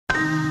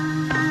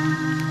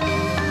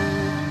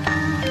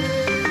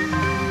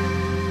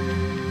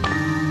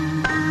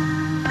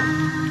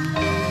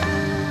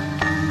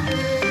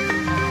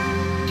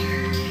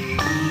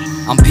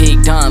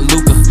Don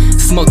Luca.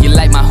 Smoke it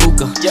like my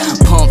hookah.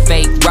 Pump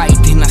fake right,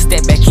 then I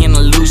step back in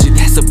illusion.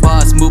 That's a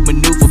boss move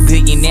maneuver.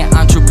 Billionaire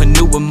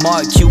entrepreneur.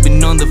 Mark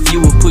Cuban on the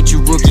viewer. Put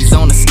you rookies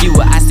on a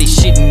skewer. I stay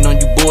shitting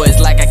on you boys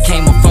like I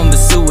came up from the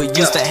sewer.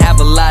 Used to have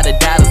a lot of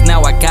dollars,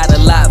 now I got a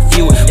lot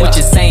fewer. What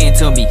you saying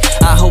to me?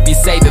 I hope you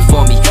save it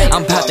for me.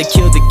 I'm about to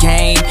kill the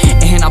game,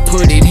 and I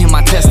put it in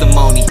my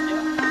testimony.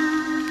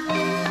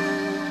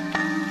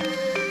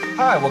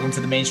 Hi, welcome to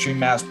the Mainstream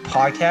Mavs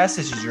podcast.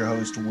 This is your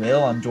host,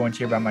 Will. I'm joined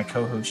here by my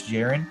co-host,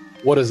 Jaron.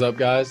 What is up,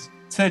 guys?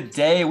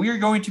 Today, we are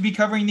going to be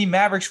covering the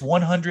Mavericks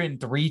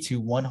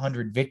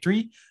 103-100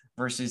 victory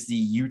versus the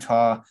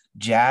Utah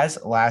Jazz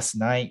last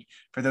night.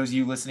 For those of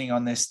you listening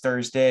on this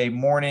Thursday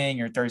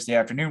morning or Thursday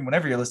afternoon,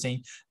 whenever you're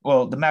listening,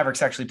 well, the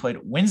Mavericks actually played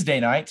Wednesday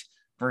night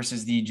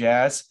versus the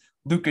Jazz.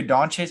 Luka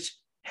Doncic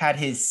had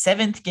his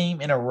seventh game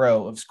in a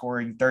row of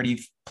scoring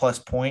 30-plus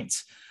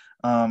points.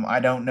 I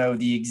don't know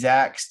the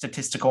exact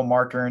statistical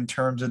marker in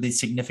terms of the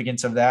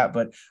significance of that,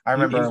 but I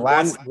remember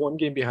one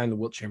game behind the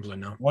Wilt Chamberlain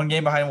now. One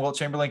game behind Wilt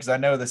Chamberlain, because I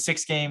know the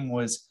sixth game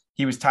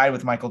he was tied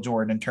with Michael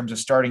Jordan in terms of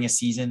starting a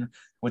season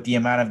with the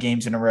amount of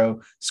games in a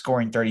row,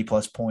 scoring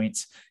 30-plus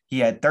points. He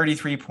had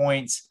 33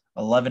 points,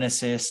 11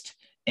 assists,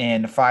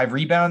 and 5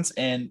 rebounds.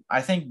 And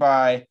I think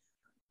by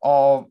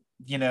all,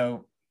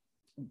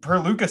 per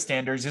Luka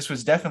standards, this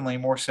was definitely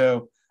more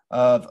so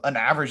of an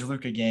average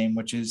Luka game,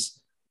 which is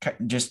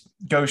just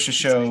goes to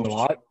show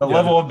the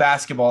level of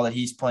basketball that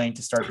he's playing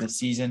to start this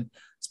season.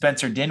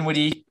 Spencer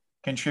Dinwiddie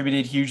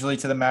contributed hugely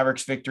to the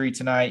Mavericks' victory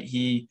tonight.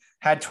 He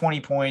had 20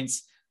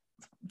 points.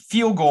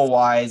 Field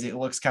goal-wise, it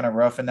looks kind of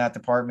rough in that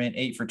department,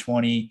 8 for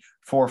 20,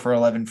 4 for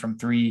 11 from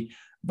 3.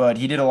 But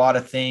he did a lot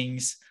of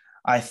things,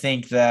 I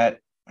think, that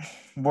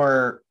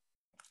were,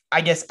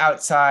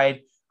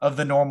 outside of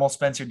the normal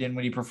Spencer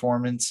Dinwiddie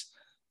performance.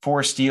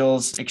 4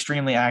 steals,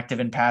 extremely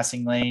active in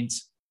passing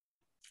lanes.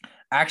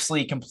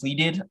 Actually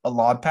completed a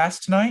lob pass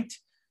tonight.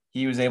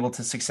 He was able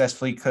to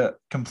successfully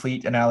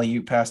complete an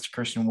alley-oop pass to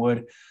Christian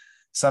Wood,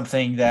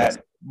 something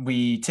that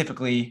we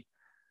typically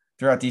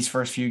throughout these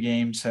first few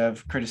games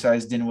have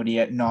criticized Dinwiddie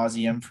ad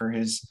nauseum for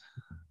his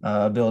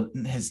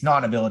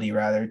non-ability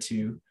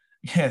to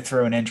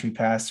throw an entry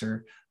pass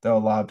or throw a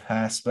lob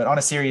pass. But on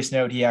a serious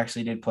note, he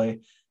actually did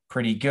play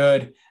pretty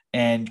good.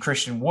 And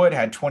Christian Wood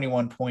had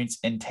 21 points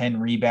and 10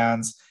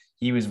 rebounds.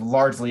 He was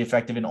largely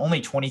effective in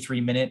only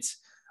 23 minutes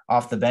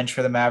off the bench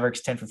for the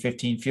Mavericks, 10 for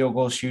 15 field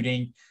goal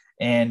shooting,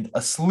 and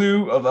a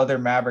slew of other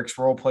Mavericks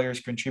role players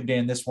contributed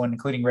in this one,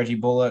 including Reggie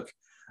Bullock.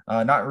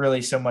 Not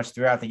really so much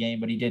throughout the game,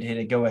 but he did hit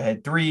a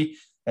go-ahead 3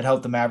 that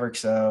helped the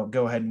Mavericks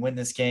go ahead and win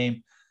this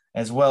game,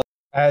 as well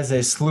as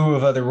a slew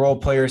of other role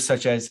players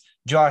such as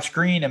Josh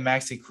Green and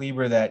Maxi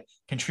Kleber that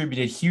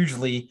contributed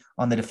hugely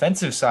on the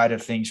defensive side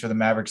of things for the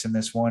Mavericks in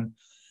this one.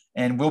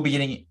 And we'll be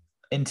getting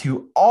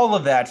into all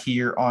of that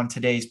here on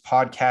today's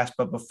podcast.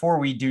 But before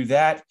we do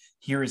that,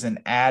 here is an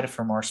ad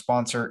from our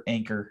sponsor,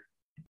 Anchor.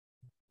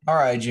 All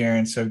right,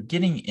 Jaron. So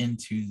getting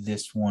into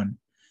this one,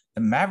 the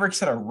Mavericks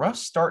had a rough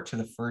start to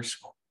the first,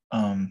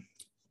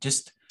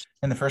 just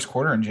in the first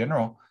quarter in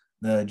general.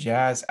 The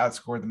Jazz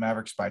outscored the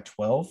Mavericks by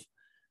 12.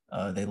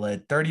 They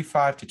led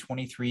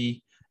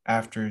 35-23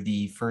 after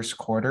the first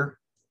quarter.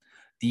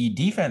 The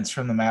defense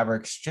from the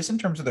Mavericks, just in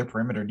terms of their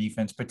perimeter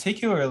defense,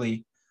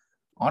 particularly,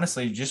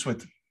 honestly, just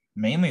with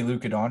mainly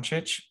Luka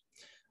Doncic,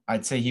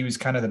 I'd say he was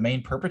kind of the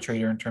main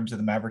perpetrator in terms of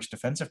the Mavericks'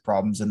 defensive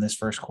problems in this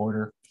first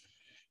quarter.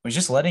 Was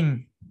just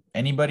letting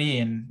anybody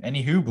and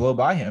anywho blow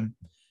by him.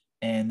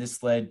 And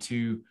this led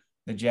to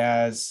the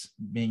Jazz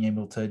being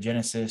able to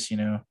genesis,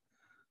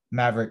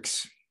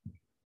 Mavericks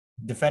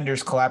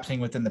defenders collapsing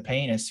within the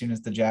paint as soon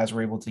as the Jazz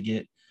were able to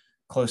get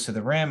close to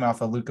the rim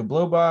off a Luka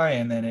blow by.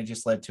 And then it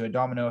just led to a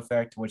domino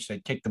effect, which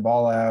they'd kick the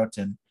ball out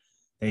and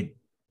they'd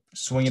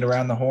swing it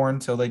around the horn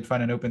until they'd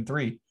find an open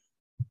 3.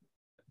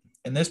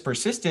 And this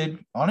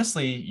persisted,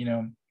 honestly,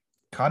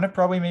 kind of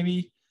probably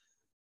maybe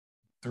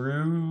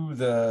through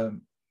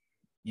the,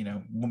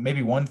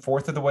 maybe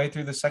 1/4 of the way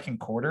through the second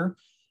quarter,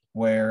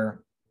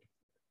 where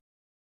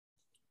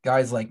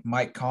guys like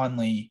Mike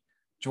Conley,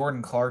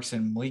 Jordan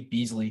Clarkson, Malik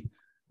Beasley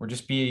were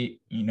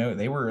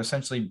they were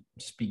essentially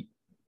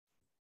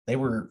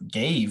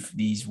gave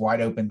these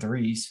wide open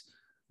 3s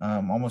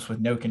almost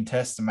with no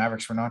contest. The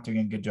Mavericks were not doing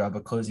a good job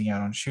of closing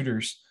out on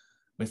shooters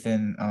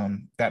within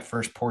that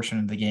first portion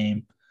of the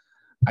game.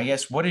 I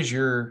guess, what is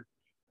your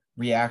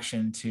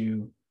reaction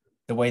to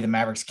the way the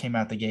Mavericks came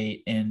out the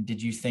gate? And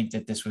did you think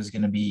that this was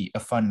going to be a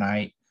fun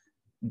night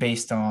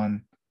based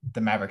on the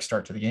Mavericks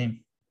start to the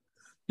game?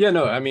 Yeah,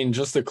 no, I mean,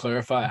 just to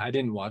clarify, I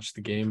didn't watch the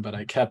game, but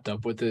I kept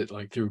up with it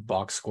through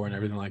box score and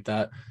everything like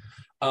that.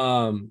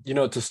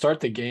 To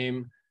start the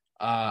game,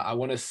 I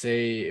want to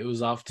say it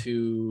was off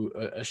to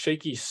a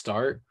shaky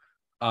start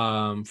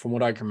from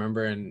what I can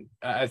remember. And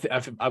I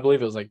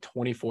believe it was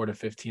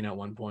 24-15 at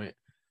one point.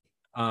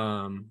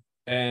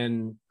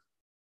 And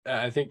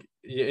I think,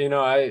 I'm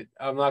not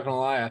going to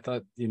lie. I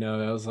thought,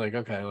 I was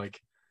okay,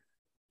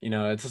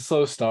 it's a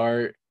slow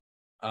start.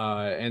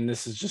 And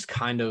this is just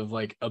kind of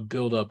a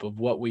buildup of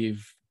what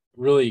we've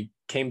really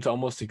came to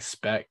almost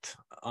expect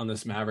on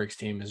this Mavericks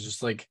team is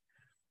just like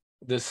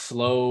this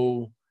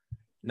slow,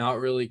 not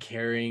really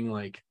caring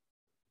like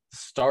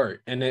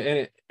start, and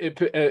it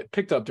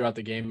picked up throughout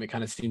the game. It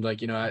kind of seemed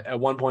like, at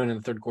one point in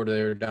the third quarter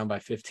they were down by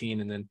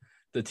 15, and then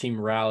the team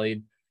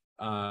rallied,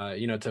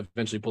 to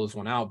eventually pull this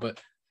one out. But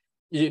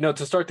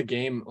to start the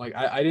game, like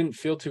I didn't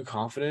feel too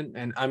confident.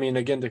 And I mean,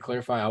 again, to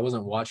clarify, I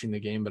wasn't watching the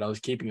game, but I was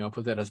keeping up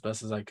with it as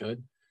best as I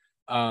could.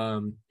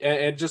 And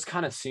it just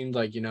kind of seemed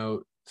like,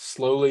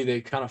 slowly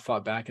they kind of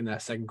fought back in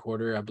that second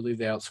quarter. I believe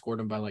they outscored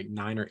them by like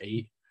 9 or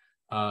 8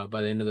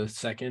 by the end of the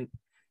second.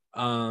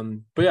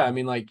 But yeah, I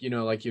mean, like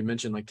you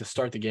mentioned, like to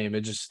start the game,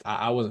 it just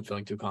I wasn't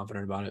feeling too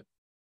confident about it.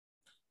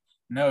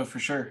 No, for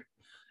sure.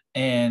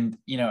 And,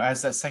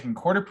 as that second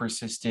quarter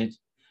persisted,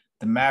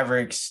 the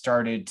Mavericks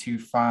started to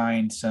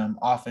find some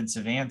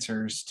offensive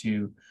answers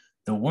to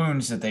the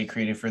wounds that they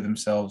created for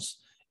themselves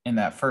in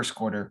that first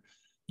quarter.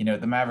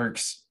 The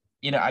Mavericks,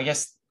 I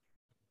guess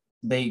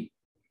they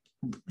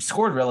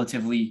scored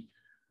relatively,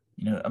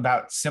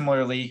 about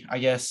similarly, I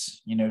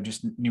guess,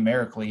 just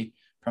numerically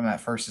from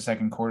that first to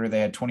second quarter. They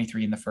had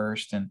 23 in the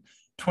first and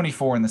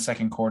 24 in the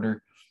second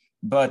quarter.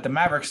 But the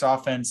Mavericks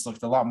offense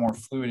looked a lot more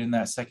fluid in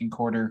that second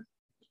quarter,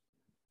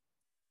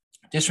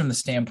 just from the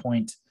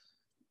standpoint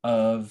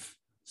of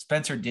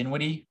Spencer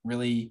Dinwiddie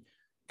really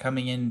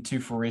coming into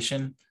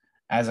fruition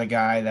as a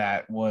guy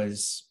that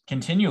was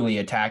continually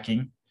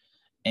attacking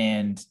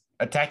and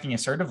attacking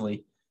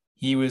assertively.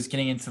 He was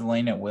getting into the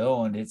lane at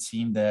will, and it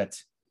seemed that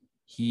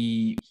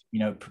he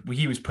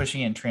was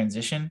pushing in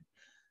transition.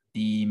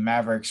 The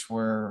Mavericks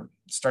were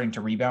starting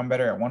to rebound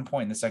better. At one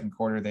point in the second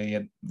quarter,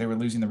 they were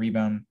losing the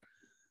rebound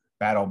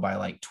battle by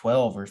like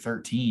 12 or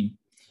 13.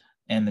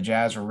 And the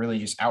Jazz were really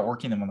just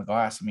outworking them on the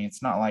glass. I mean,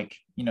 it's not like,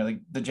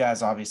 the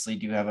Jazz obviously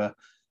do have a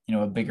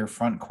bigger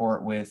front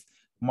court with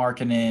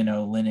Markkanen,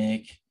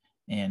 Olynyk,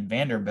 and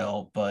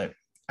Vanderbilt. But,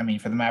 I mean,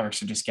 for the Mavericks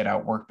to just get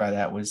outworked by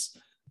that was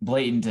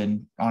blatant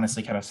and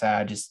honestly kind of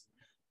sad, just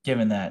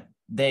given that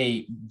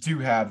they do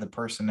have the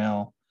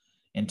personnel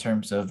in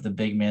terms of the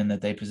big men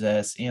that they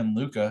possess and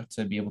Luka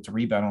to be able to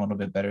rebound a little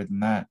bit better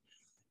than that.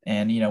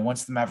 And,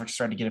 once the Mavericks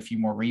started to get a few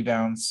more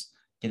rebounds,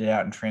 get it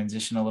out in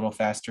transition a little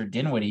faster,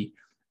 Dinwiddie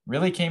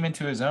really came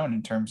into his own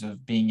in terms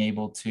of being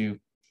able to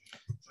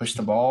push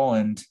the ball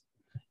and,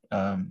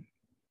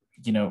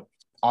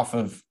 off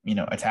of,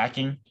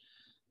 attacking.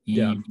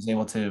 He was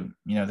able to,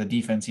 the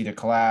defense either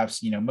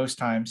collapse, most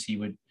times he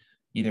would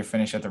either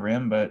finish at the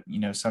rim, but,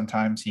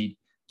 sometimes he'd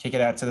kick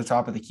it out to the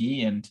top of the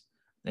key and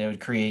they would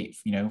create,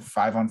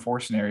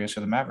 5-on-4 scenarios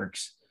for the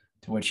Mavericks,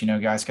 to which,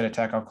 guys could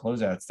attack off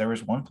closeouts. There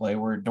was one play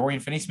where Dorian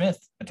Finney-Smith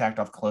attacked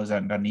off closeout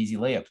and got an easy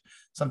layup,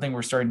 something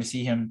we're starting to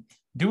see him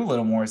do a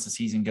little more as the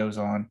season goes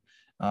on,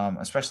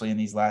 especially in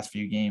these last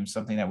few games,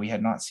 something that we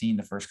had not seen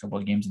the first couple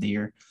of games of the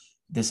year.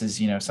 This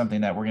is,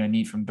 something that we're going to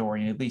need from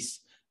Dorian, at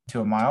least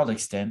to a mild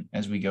extent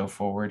as we go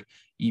forward,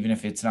 even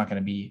if it's not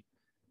going to be,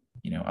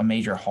 a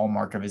major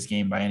hallmark of his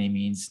game by any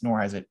means,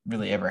 nor has it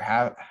really ever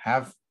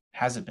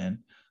has it been.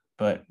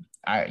 But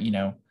at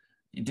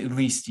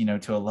least,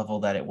 to a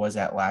level that it was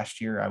at last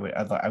year,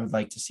 I would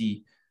like to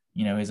see,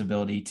 his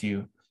ability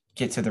to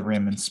get to the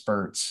rim in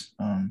spurts,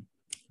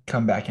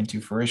 come back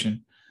into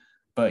fruition.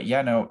 But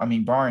yeah, no, I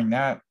mean, barring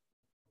that,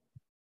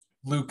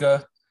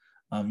 Luka,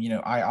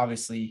 I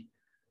obviously,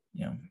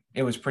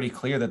 it was pretty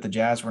clear that the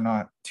Jazz were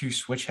not too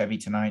switch heavy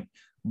tonight.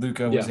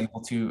 Luka was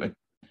able to,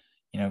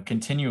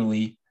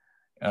 continually,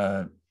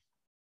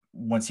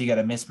 once he got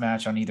a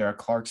mismatch on either a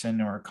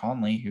Clarkson or a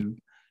Conley, who,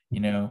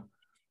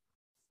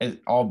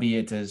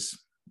 albeit as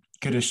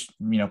good as,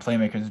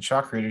 playmakers and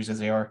shot creators as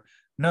they are,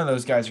 none of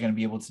those guys are going to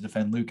be able to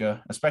defend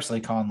Luka,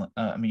 especially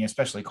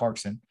especially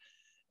Clarkson.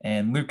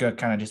 And Luka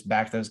kind of just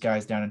backed those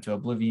guys down into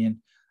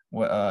oblivion.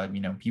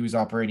 He was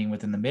operating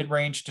within the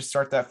mid-range to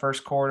start that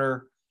first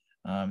quarter.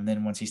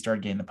 Then once he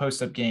started getting the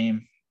post-up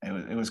game,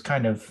 it was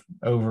kind of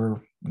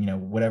over,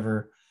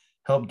 whatever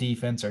help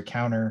defense or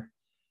counter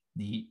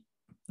the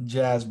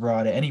Jazz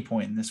brought at any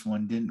point in this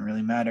one didn't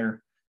really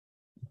matter.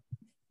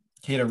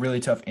 He had a really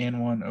tough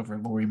and one over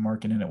Lauri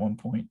Markkanen at one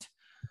point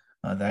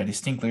that I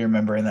distinctly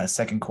remember in that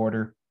second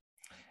quarter.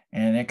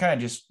 And it kind of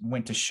just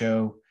went to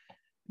show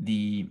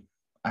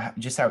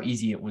just how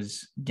easy it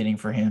was getting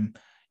for him.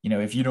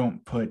 If you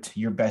don't put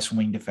your best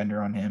wing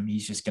defender on him,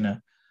 he's just going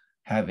to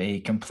have a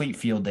complete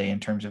field day in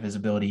terms of his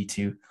ability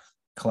to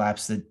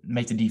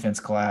make the defense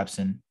collapse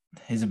and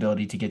his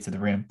ability to get to the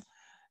rim.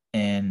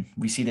 And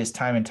we see this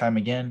time and time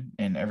again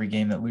in every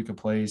game that Luka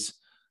plays.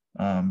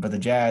 But the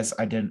Jazz,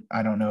 I don't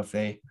know if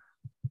they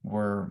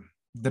were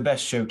the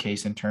best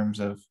showcase in terms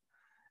of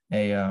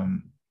a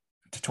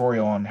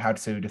tutorial on how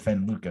to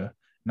defend Luka.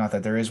 Not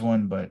that there is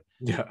one, but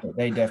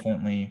they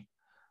definitely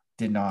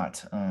did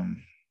not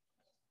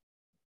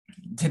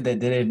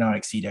did not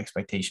exceed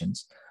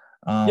expectations.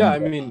 I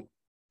mean,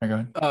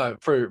 go ahead.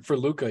 For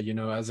Luka,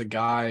 as a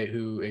guy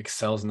who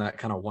excels in that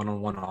kind of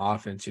one-on-one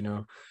offense,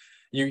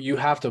 you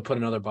have to put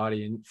another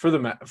body in for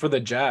the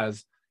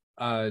Jazz.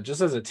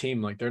 Just as a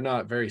team, like they're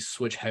not very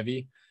switch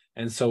heavy,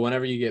 and so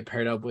whenever you get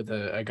paired up with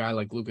a guy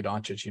like Luka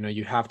Doncic,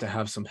 you have to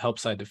have some help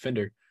side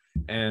defender.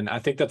 And I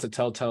think that's a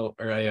telltale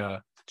or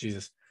a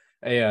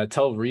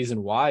tell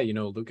reason why,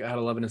 Luka had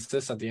 11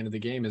 assists at the end of the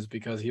game is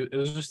because it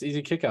was just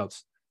easy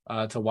kickouts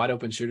to wide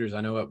open shooters.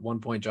 I know at one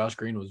point Josh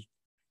Green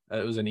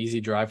it was an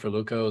easy drive for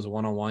Luka. It was a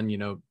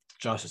one-on-one,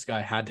 Josh's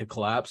guy had to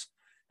collapse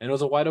and it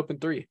was a wide open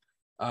three.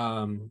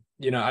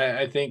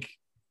 I think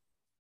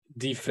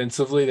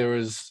defensively there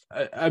was,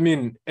 I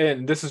mean,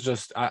 and this is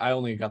just, I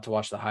only got to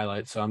watch the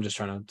highlights, so I'm just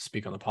trying to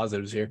speak on the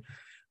positives here.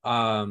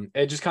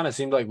 It just kind of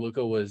seemed like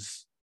Luka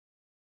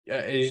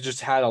he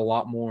just had a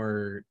lot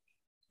more,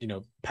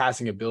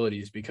 passing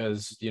abilities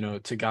because,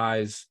 to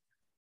guys,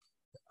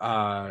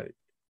 like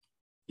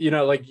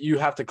you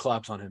have to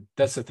collapse on him.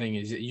 That's the thing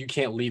is you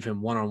can't leave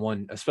him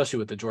one-on-one, especially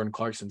with the Jordan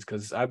Clarksons,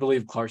 because I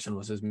believe Clarkson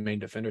was his main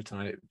defender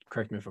tonight.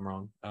 Correct me if I'm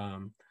wrong.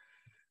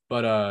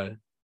 But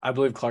I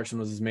believe Clarkson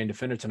was his main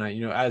defender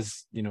tonight.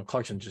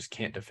 Clarkson just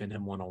can't defend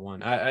him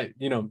one-on-one.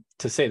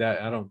 To say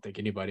that, I don't think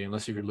anybody,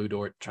 unless you're Lou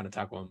Dort trying to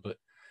tackle him, but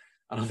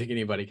I don't think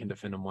anybody can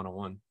defend him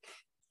one-on-one.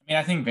 I mean,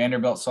 I think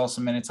Vanderbilt saw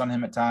some minutes on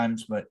him at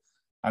times, but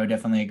I would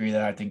definitely agree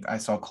that I think I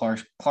saw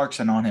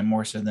Clarkson on him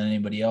more so than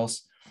anybody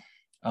else.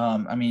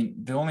 I mean,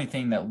 the only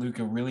thing that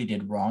Luka really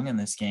did wrong in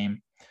this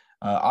game,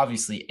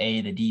 obviously,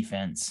 the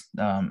defense,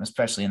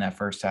 especially in that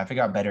first half. It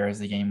got better as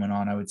the game went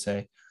on, I would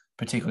say,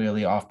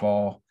 particularly off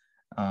ball.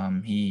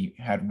 He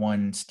had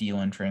one steal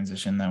in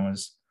transition that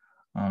was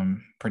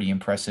pretty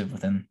impressive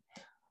within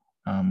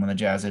when the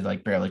Jazz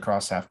had barely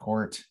crossed half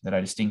court that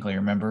I distinctly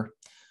remember.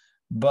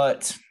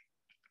 But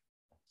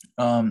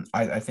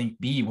I think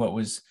what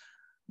was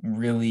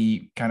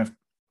really kind of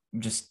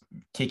just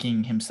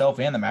kicking himself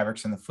and the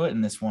Mavericks in the foot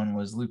in this one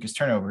was Luka's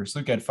turnovers.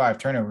 Luka had 5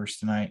 turnovers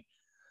tonight,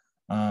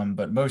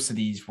 but most of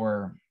these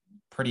were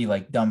pretty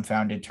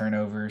dumbfounded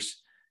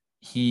turnovers.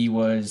 He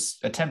was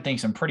attempting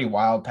some pretty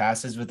wild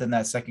passes within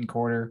that second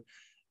quarter,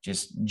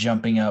 just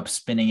jumping up,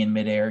 spinning in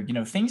midair,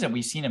 things that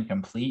we've seen him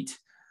complete.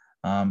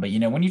 But,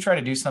 when you try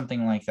to do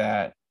something like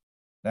that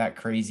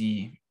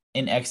crazy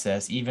in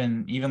excess,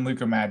 even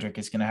Luka Magic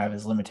is going to have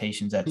his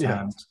limitations at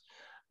times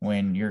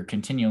when you're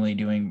continually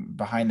doing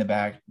behind the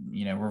back,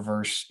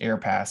 reverse air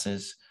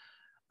passes.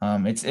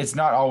 It's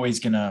not always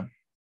going to,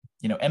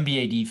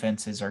 NBA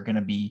defenses are going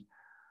to be,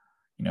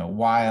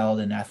 wild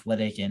and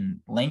athletic and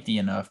lengthy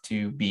enough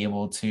to be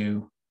able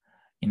to,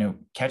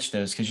 catch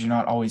those, because you're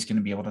not always going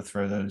to be able to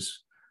throw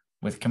those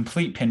with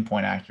complete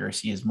pinpoint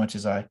accuracy as much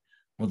as I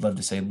would love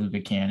to say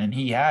Luka can. And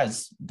he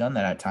has done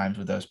that at times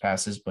with those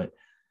passes, but,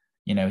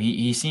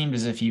 he seemed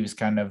as if he was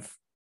kind of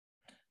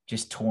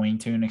just toying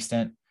to an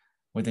extent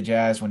with the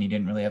Jazz when he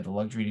didn't really have the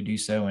luxury to do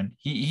so. And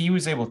he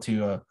was able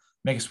to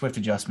make a swift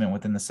adjustment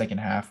within the second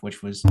half,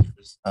 which was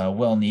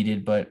well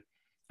needed, but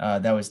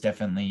that was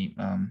definitely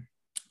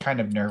kind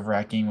of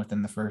nerve-wracking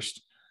within the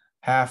first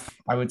half,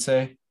 I would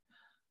say.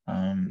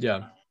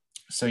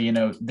 So,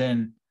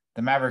 then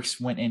the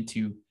Mavericks went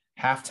into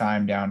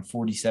halftime down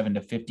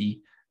 47-50.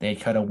 They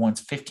cut a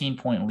once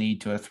 15-point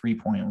lead to a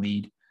 3-point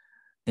lead.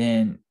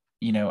 Then,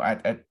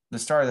 at the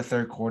start of the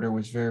third quarter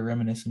was very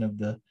reminiscent of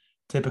the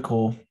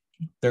typical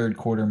third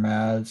quarter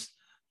Mavs.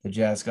 The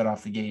Jazz got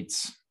off the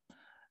gates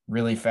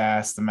really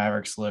fast. The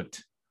Mavericks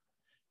looked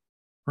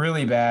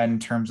really bad in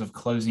terms of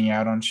closing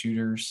out on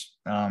shooters.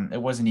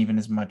 It wasn't even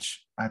as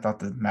much, I thought,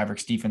 the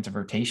Mavericks defensive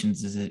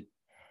rotations as it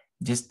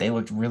just, they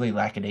looked really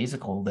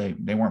lackadaisical.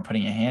 They weren't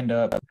putting a hand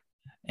up.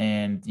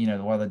 And,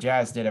 while the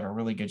Jazz did have a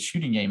really good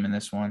shooting game in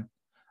this one,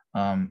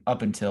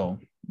 up until,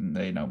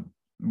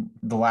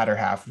 the latter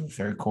half of the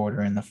third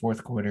quarter and the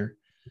fourth quarter,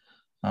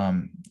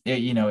 a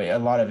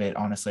lot of it,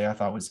 honestly, I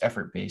thought was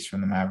effort-based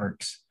from the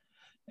Mavericks.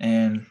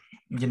 And,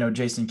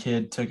 Jason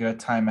Kidd took a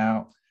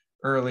timeout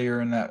earlier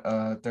in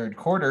that third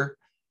quarter,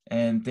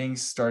 and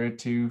things started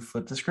to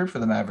flip the script for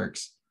the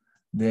Mavericks.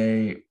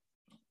 They,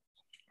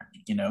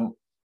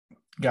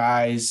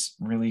 guys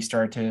really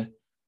started to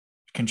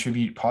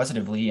contribute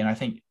positively. And I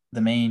think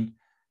the main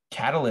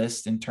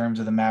catalyst in terms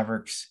of the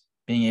Mavericks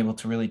being able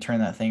to really turn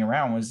that thing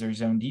around was their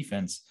zone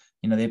defense.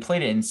 They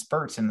played it in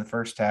spurts in the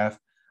first half,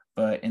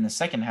 but in the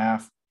second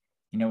half,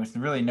 with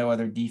really no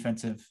other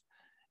defensive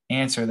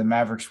answer, the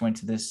Mavericks went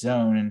to this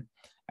zone. And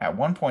at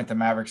one point, the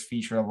Mavericks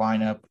featured a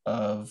lineup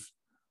of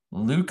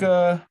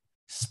Luka,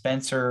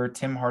 Spencer,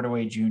 Tim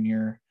Hardaway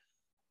Jr.,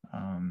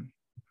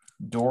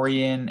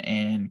 Dorian,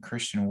 and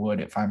Christian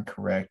Wood, if I'm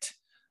correct.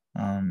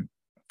 And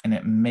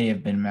it may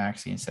have been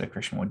Maxey instead of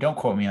Christian Wood. Don't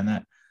quote me on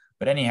that.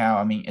 But anyhow,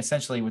 I mean,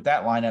 essentially with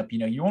that lineup,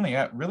 you only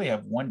really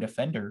have one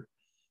defender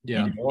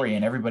in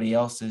Dorian. Everybody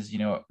else is,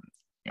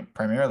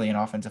 primarily an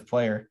offensive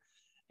player.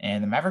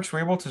 And the Mavericks were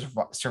able to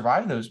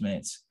survive those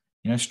minutes,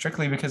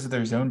 strictly because of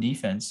their zone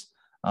defense.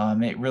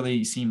 It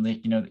really seemed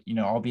like,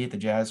 albeit the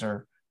Jazz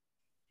are,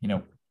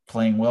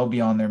 playing well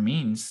beyond their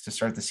means to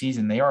start the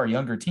season, they are a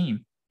younger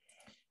team.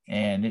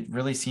 And it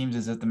really seems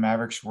as if the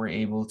Mavericks were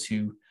able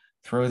to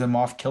throw them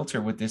off kilter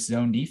with this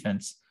zone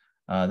defense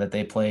that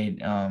they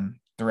played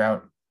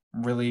throughout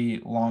really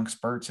long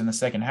spurts in the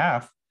second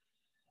half.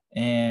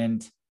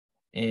 And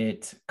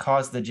it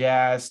caused the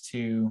Jazz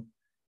to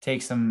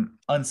take some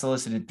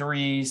unsolicited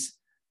threes.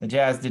 the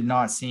Jazz did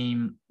not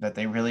seem that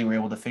they really were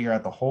able to figure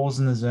out the holes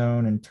in the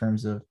zone in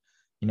terms of,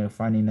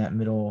 finding that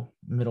middle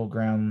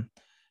ground,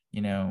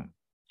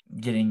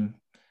 getting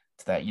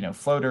to that,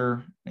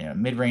 floater,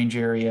 mid-range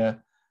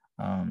area.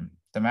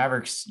 The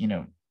Mavericks,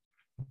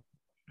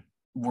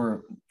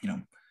 were,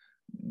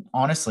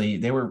 honestly,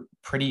 they were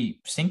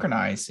pretty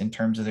synchronized in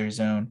terms of their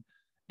zone,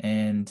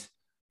 and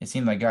it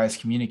seemed like guys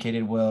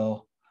communicated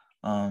well.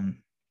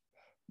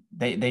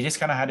 They just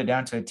kind of had it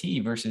down to a T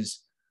versus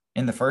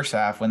in the first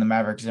half when the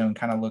Mavericks zone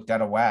kind of looked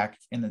out of whack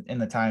in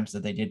the times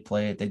that they did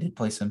play it. They did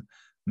play some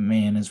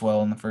man as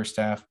well in the first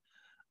half.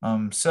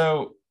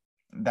 So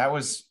that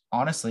was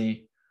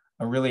honestly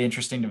a really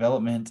interesting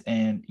development.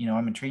 And,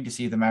 I'm intrigued to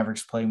see the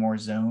Mavericks play more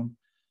zone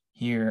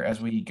here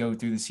as we go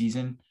through the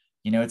season.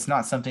 It's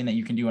not something that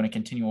you can do on a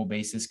continual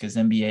basis because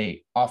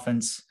NBA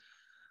offenses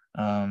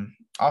and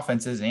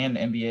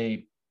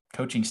NBA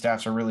coaching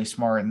staffs are really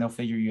smart and they'll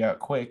figure you out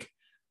quick.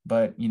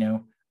 But,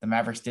 the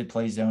Mavericks did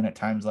play zone at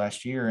times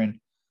last year. And,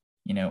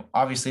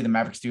 obviously the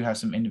Mavericks do have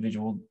some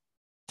individual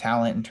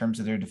talent in terms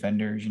of their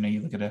defenders. You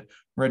look at a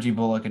Reggie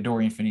Bullock, a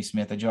Dorian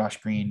Finney-Smith, a Josh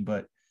Green,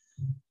 but,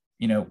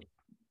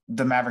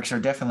 the Mavericks are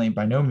definitely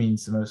by no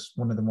means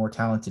one of the more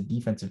talented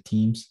defensive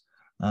teams.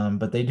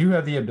 But they do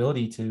have the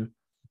ability to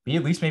be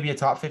at least maybe a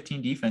top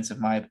 15 defense,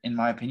 in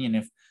my opinion,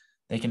 if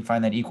they can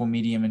find that equal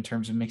medium in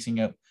terms of mixing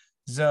up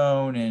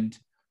zone and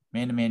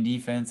man-to-man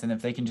defense. And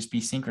if they can just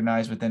be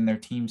synchronized within their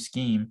team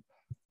scheme,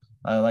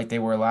 like they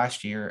were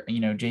last year,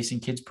 Jason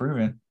Kidd's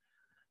proven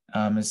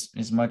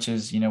as much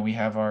as, we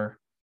have our,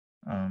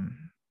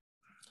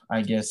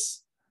 I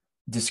guess,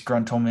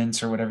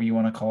 disgruntlements or whatever you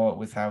want to call it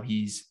with how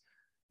he's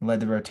led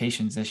the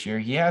rotations this year.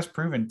 He has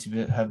proven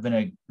to have been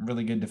a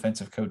really good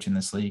defensive coach in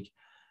this league.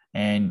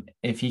 And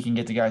if he can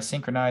get the guys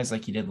synchronized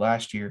like he did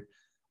last year,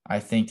 I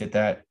think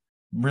that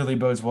really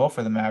bodes well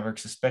for the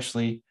Mavericks,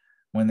 especially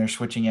when they're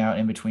switching out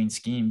in between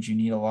schemes. You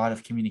need a lot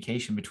of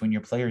communication between your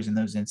players in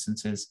those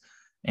instances.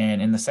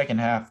 And in the second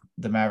half,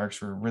 the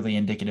Mavericks were really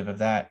indicative of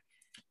that.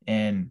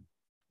 And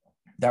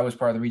that was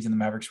part of the reason the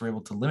Mavericks were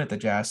able to limit the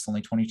Jazz to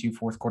only 22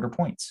 fourth quarter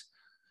points.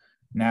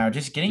 Now,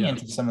 just getting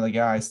into some of the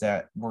guys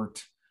that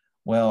worked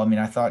well,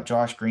 I thought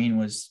Josh Green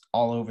was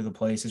all over the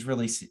place. It's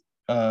really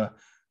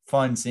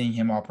fun seeing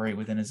him operate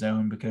within his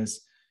zone because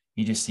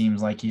he just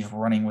seems like he's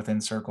running within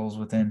circles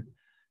within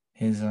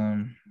his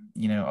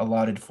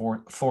allotted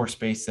floor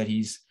space that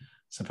he's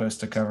supposed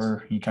to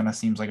cover. He kind of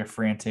seems like a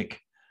frantic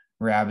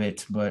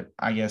rabbit, but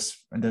I guess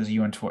those of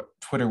you on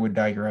Twitter would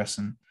digress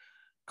and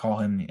call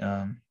him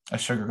a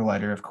sugar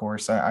glider. Of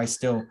course,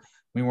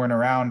 we weren't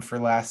around for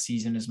last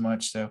season as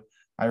much, so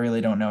I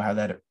really don't know how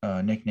that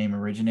nickname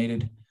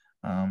originated.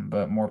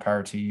 But more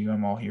power to you.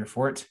 I'm all here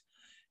for it.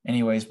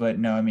 Anyways, but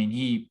no,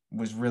 he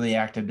was really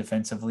active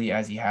defensively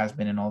as he has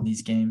been in all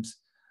these games.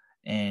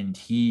 And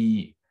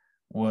he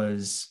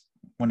was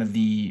one of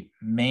the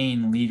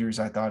main leaders,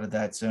 I thought, of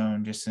that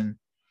zone.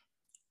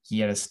 He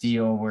had a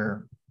steal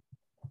where,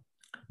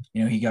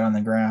 he got on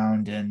the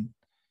ground and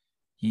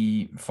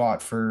he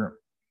fought for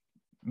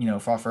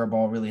a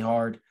ball really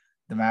hard.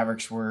 The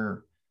Mavericks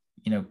were,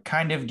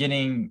 kind of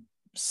getting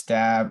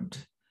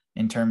stabbed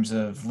in terms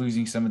of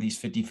losing some of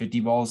these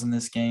 50-50 balls in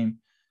this game.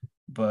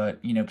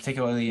 But,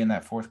 particularly in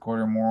that fourth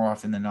quarter, more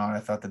often than not, I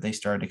thought that they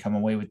started to come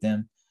away with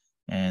them.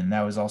 And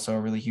that was also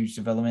a really huge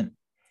development.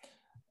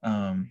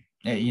 I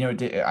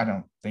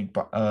don't think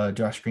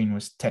Josh Green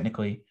was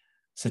technically,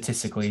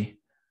 statistically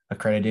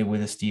accredited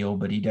with a steal,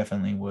 but he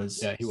definitely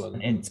was, he was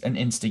an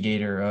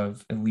instigator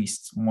of at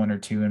least one or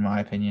two, in my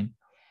opinion.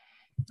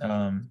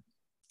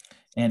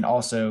 And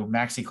also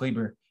Maxi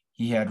Kleber,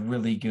 he had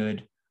really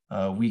good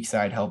weak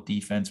side help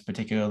defense,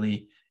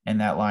 particularly in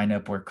that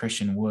lineup where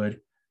Christian Wood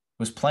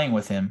was playing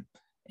with him,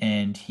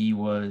 and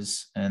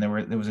there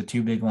was a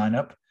two big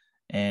lineup,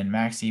 and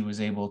Maxi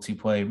was able to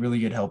play really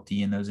good help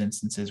D in those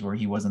instances where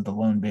he wasn't the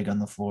lone big on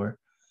the floor.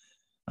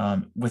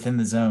 Within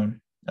the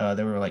zone,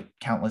 there were like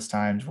countless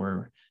times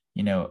where,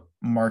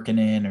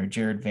 Markkanen or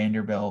Jared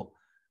Vanderbilt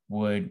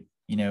would,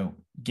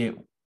 get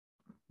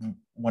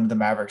one of the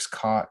Mavericks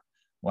caught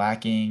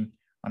lacking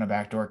on a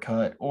backdoor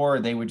cut, or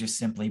they would just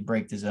simply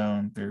break the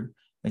zone through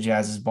the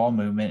Jazz's ball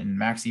movement, and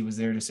Maxi was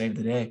there to save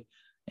the day.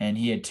 And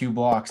he had 2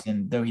 blocks,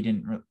 and though he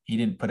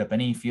didn't put up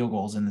any field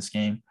goals in this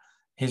game,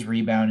 his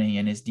rebounding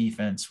and his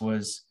defense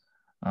was,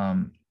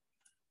 it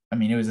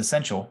was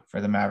essential for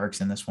the Mavericks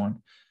in this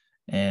one.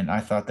 And I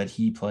thought that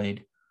he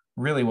played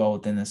really well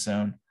within the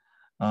zone.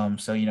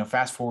 So,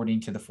 fast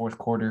forwarding to the fourth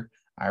quarter,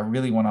 I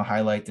really want to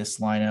highlight this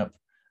lineup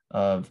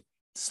of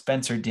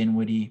Spencer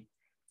Dinwiddie.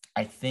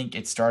 I think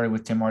it started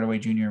with Tim Hardaway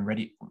Jr.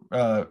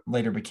 and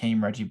later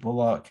became Reggie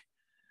Bullock,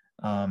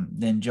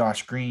 then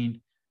Josh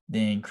Green,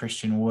 then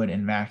Christian Wood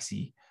and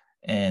Maxi.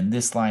 And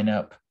this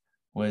lineup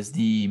was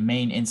the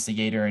main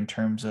instigator in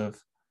terms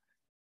of,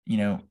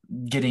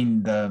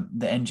 getting the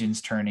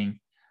engines turning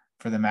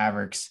for the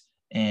Mavericks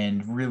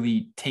and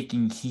really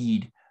taking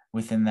heed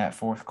within that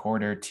fourth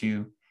quarter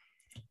to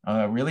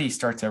really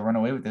start to run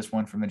away with this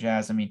one from the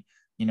Jazz.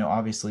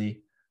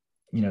 Obviously,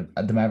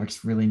 the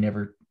Mavericks really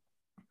never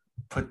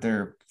put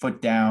their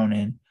foot down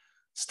and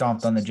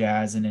stomped on the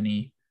Jazz in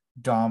any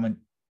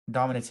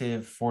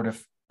dominative sort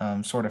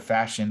of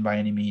fashion by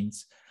any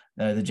means.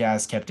 The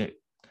Jazz kept it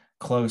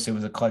close. It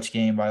was a clutch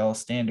game by all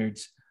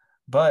standards.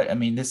 But I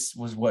mean, this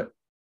was what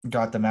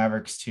got the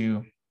Mavericks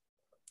to,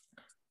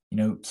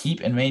 keep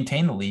and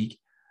maintain the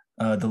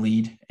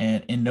lead,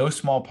 and in no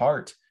small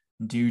part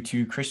due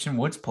to Christian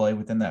Wood's play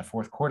within that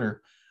fourth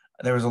quarter.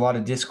 There was a lot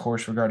of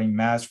discourse regarding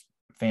Mavs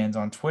fans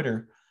on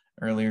Twitter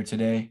earlier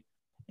today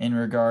in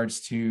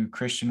regards to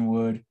Christian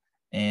Wood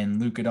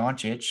and Luka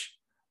Doncic,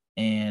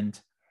 and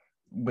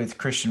with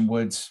Christian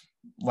Wood's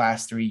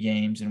last 3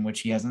 games in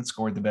which he hasn't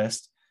scored the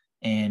best,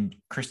 and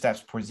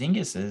Kristaps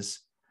Porzingis's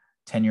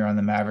tenure on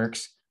the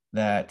Mavericks,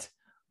 that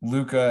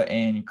Luka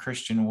and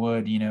Christian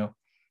Wood,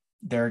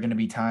 there are going to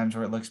be times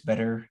where it looks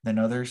better than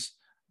others.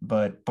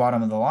 But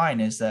bottom of the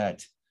line is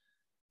that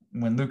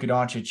when Luka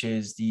Doncic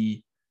is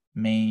the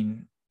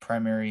main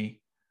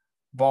primary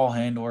ball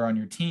handler on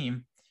your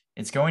team,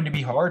 it's going to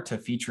be hard to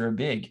feature a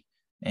big.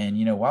 And,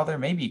 while there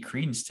may be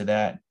credence to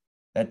that,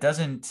 that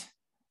doesn't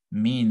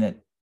mean that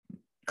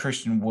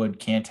Christian Wood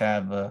can't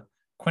have a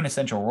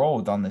quintessential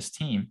role on this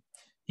team.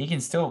 He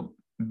can still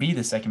be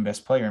the second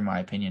best player, in my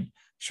opinion.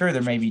 Sure,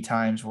 there may be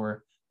times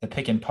where the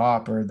pick and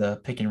pop or the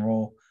pick and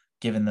roll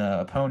given the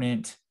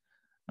opponent,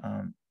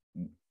 and,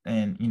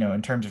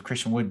 in terms of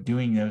Christian Wood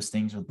doing those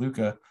things with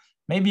Luka,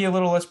 maybe a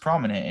little less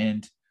prominent,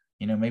 and,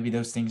 maybe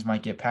those things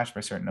might get patched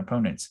by certain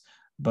opponents.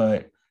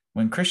 But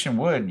when Christian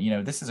Wood,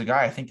 this is a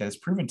guy I think that has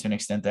proven to an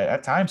extent that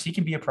at times he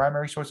can be a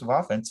primary source of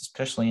offense,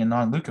 especially in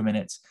non-Luka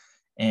minutes.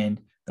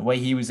 And the way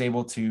he was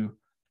able to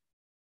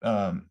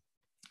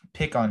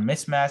pick on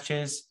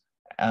mismatches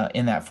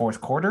in that fourth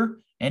quarter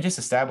and just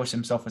establish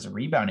himself as a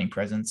rebounding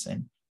presence.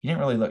 And he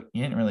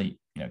didn't really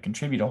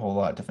contribute a whole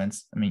lot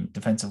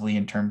defensively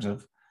in terms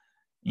of,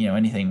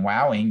 anything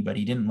wowing, but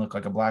he didn't look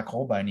like a black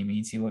hole by any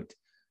means. He looked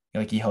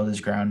like he held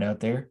his ground out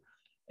there.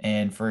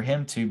 And for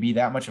him to be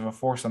that much of a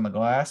force on the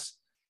glass,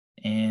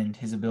 and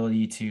his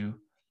ability to,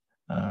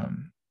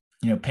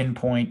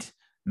 pinpoint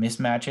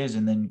mismatches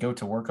and then go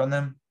to work on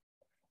them.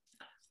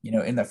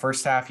 In the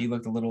first half, he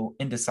looked a little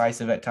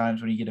indecisive at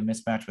times when he get a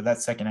mismatch, but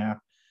that second half,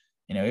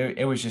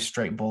 it was just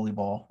straight bully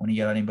ball when he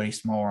got anybody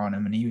smaller on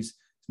him, and he was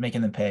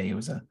making them pay. It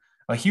was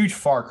a huge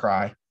far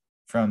cry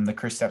from the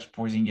Kristaps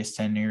Porzingis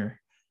tenure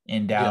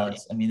in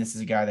Dallas. Yeah. I mean, this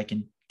is a guy that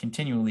can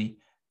continually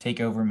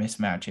take over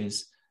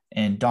mismatches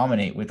and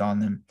dominate on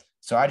them.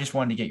 So I just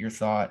wanted to get your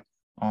thought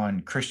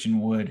on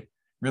Christian Wood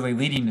really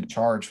leading the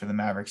charge for the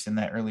Mavericks in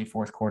that early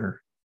fourth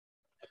quarter.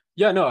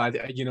 Yeah, no,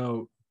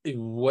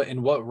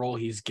 in what role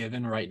he's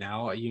given right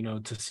now,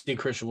 to see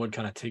Christian Wood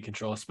kind of take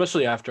control,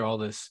 especially after all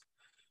this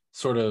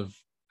sort of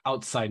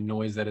outside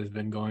noise that has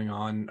been going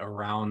on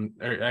around,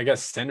 or I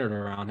guess centered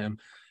around him.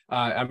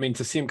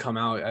 To see him come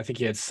out, I think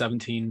he had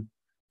 17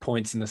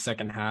 points in the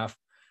second half,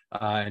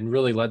 and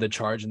really led the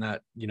charge in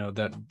that,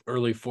 that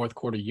early fourth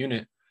quarter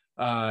unit.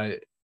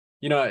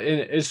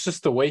 It's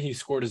just the way he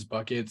scored his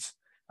buckets.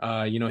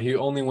 He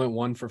only went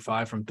 1 for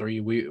 5 from 3.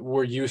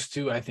 We're used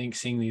to, I think,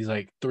 seeing these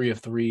like 3 of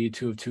 3,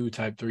 2 of 2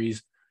 type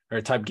threes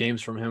or type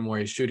games from him where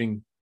he's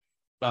shooting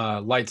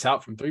lights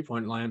out from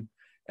 3-point line.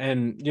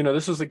 And,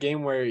 this was a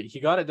game where he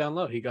got it down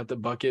low. He got the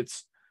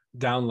buckets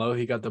down low.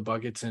 He got the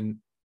buckets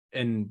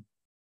and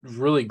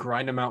really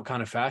grind them out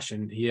kind of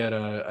fashion. He had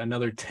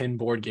another 10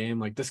 board game.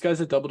 Like, this guy's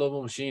a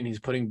double-double machine. He's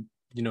putting,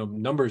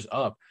 numbers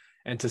up.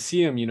 And to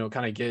see him,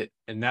 kind of get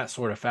in that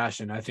sort of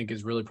fashion, I think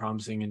is really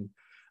promising. And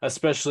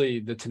especially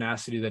the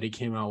tenacity that he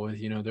came out with.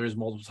 There's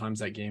multiple times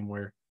that game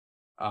where,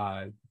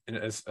 I'm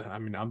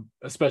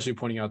especially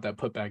pointing out that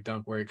putback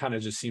dunk where it kind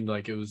of just seemed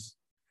like it was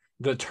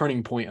the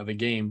turning point of the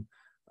game,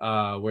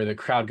 where the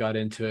crowd got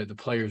into it, the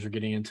players were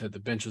getting into it, the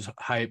bench was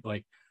hype.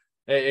 Like,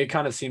 it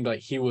kind of seemed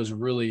like he was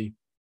really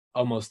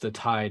almost the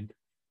tide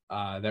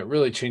that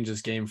really changed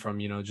this game from,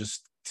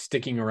 just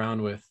sticking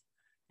around with,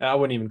 I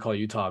wouldn't even call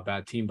Utah a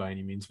bad team by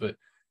any means, but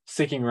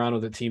sticking around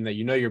with a team that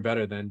you're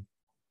better than,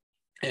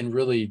 and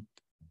really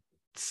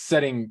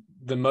setting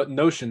the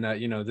notion that,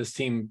 this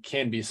team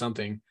can be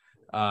something.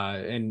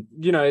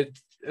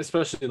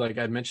 Especially like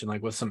I mentioned,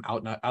 like with some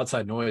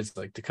outside noise,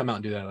 like to come out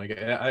and do that, like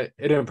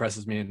it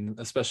impresses me. And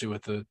especially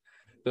with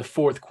the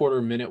fourth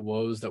quarter minute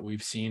woes that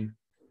we've seen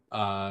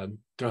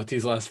throughout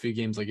these last few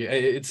games, like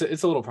it's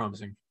a little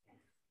promising.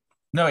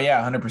 No,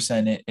 yeah,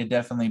 100%. It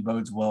definitely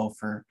bodes well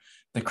for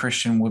the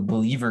Christian Wood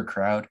believer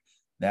crowd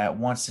that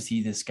wants to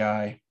see this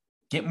guy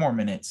get more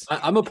minutes.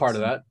 I'm a part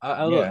of that.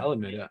 I'll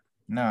admit that.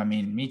 No,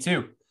 me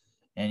too.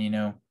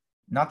 And,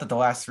 not that the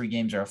last 3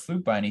 games are a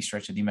fluke by any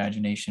stretch of the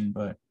imagination,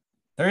 but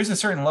there is a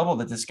certain level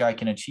that this guy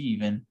can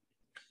achieve. And,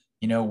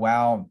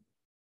 while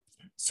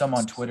some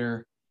on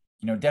Twitter,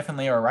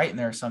 definitely are right in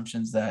their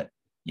assumptions that,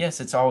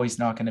 yes, it's always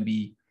not going to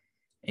be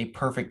a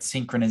perfect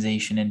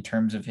synchronization in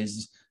terms of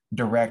his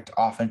direct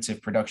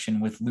offensive production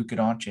with Luka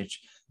Doncic.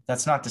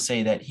 That's not to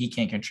say that he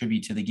can't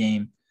contribute to the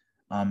game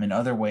in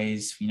other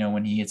ways,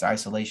 when he gets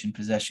isolation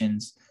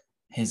possessions,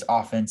 his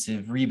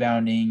offensive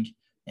rebounding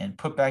and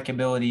putback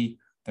ability.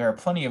 There are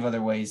plenty of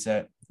other ways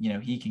that,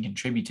 he can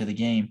contribute to the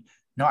game.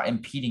 not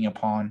impeding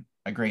upon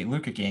a great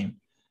Luka game,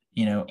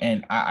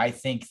 and I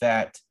think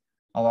that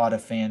a lot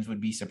of fans would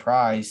be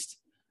surprised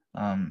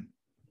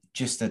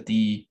just that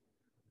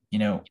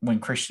when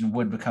Christian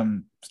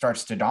Wood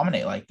starts to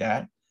dominate like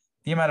that,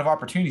 the amount of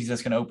opportunities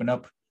that's going to open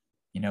up,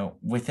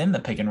 within the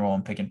pick and roll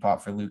and pick and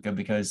pop for Luka,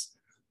 because,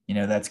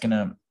 that's going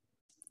to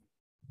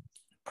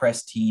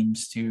press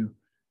teams to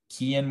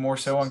key in more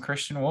so on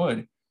Christian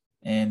Wood.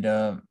 And,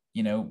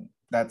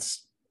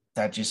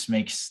 that just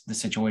makes the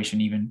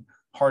situation even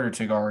harder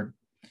to guard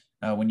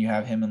when you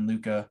have him and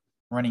Luka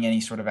running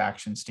any sort of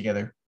actions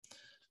together.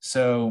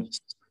 So,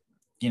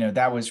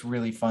 that was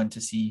really fun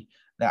to see.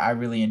 That I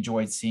really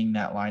enjoyed seeing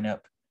that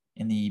lineup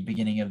in the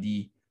beginning of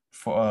the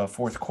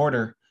fourth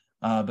quarter.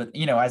 But,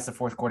 as the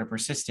fourth quarter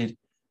persisted,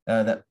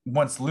 that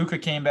once Luka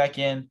came back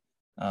in,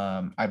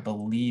 I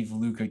believe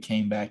Luka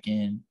came back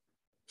in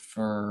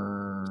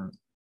for,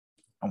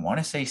 I want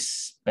to say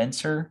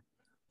Spencer,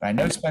 but I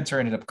know Spencer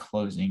ended up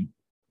closing.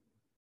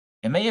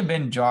 It may have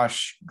been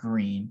Josh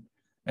Green.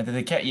 And then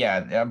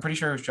I'm pretty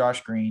sure it was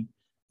Josh Green.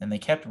 And they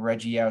kept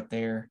Reggie out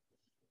there.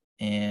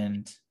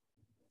 And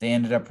they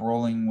ended up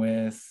rolling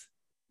with,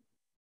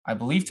 I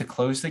believe, to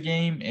close the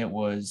game, it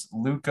was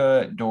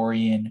Luka,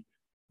 Dorian,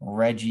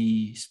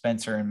 Reggie,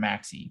 Spencer, and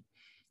Maxey.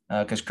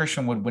 Because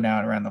Christian Wood went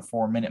out around the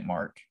 4-minute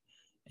mark.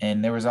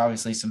 And there was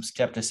obviously some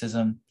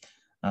skepticism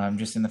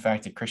just in the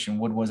fact that Christian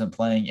Wood wasn't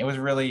playing. It was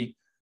really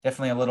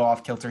definitely a little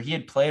off kilter. He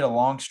had played a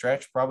long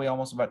stretch, probably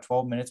almost about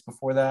 12 minutes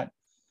before that.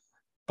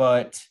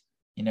 But,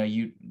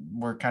 you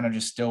were kind of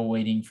just still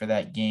waiting for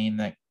that game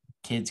that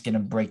kid's going to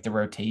break the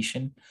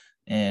rotation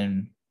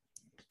and,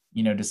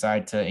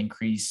 decide to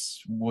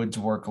increase Wood's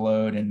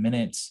workload and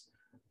minutes,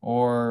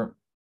 or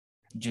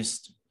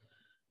just,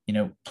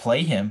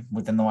 play him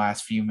within the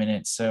last few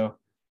minutes. So,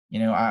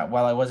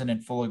 while I wasn't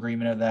in full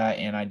agreement of that,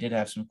 and I did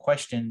have some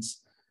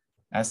questions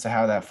as to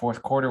how that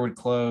fourth quarter would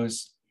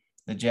close,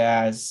 the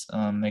Jazz,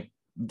 they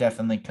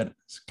definitely could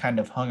kind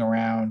of hung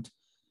around.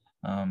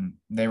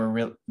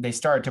 They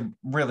started to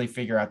really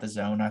figure out the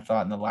zone, I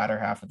thought, in the latter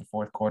half of the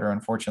fourth quarter.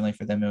 Unfortunately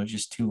for them, it was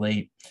just too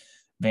late.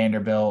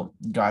 Vanderbilt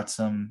got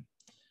some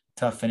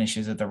tough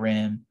finishes at the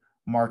rim.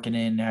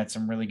 Markkanen had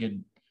some really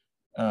good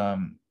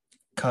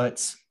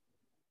cuts,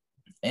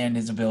 and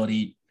his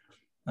ability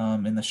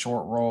in the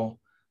short roll,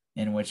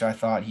 in which I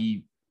thought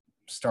he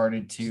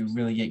started to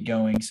really get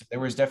going. So there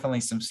was definitely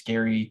some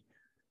scary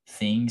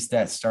things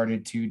that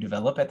started to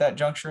develop at that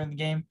juncture in the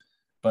game,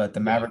 but the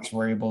Mavericks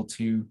were able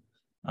to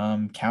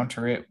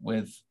counter it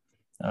with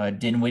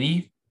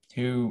Dinwiddie,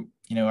 who,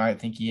 I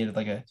think he had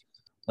like a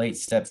late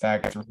step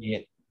back three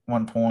at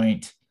one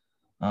point.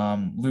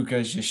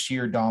 Luka's just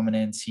sheer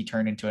dominance. He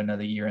turned into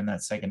another year in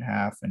that second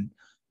half in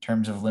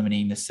terms of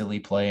limiting the silly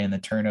play and the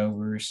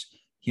turnovers.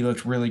 He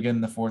looked really good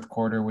in the fourth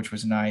quarter, which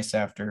was nice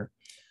after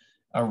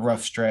a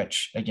rough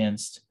stretch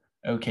against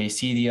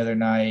OKC the other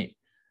night,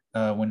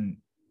 when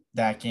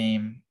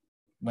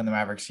the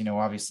Mavericks,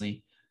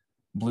 obviously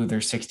blew their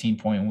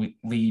 16-point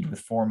lead with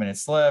 4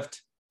 minutes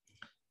left.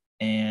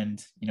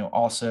 And,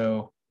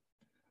 also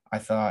I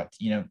thought,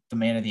 the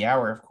man of the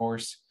hour, of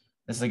course,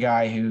 is the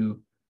guy who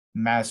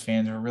Mavs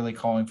fans were really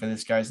calling for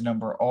this guy's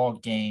number all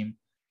game,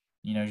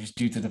 just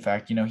due to the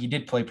fact, he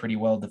did play pretty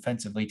well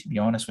defensively, to be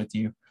honest with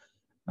you,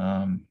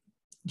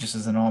 just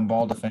as an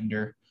on-ball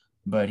defender,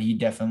 but he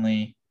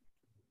definitely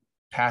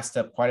passed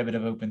up quite a bit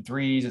of open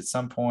threes at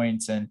some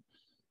points and,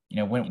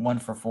 went 1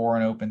 for 4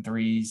 on open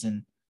threes.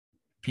 And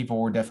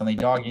people were definitely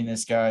dogging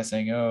this guy,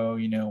 saying, oh,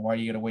 why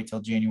do you got to wait till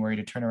January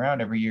to turn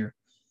around every year?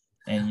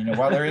 And,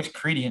 while there is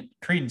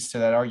credence to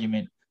that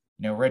argument,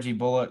 Reggie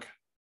Bullock,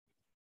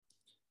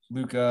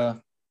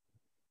 Luka,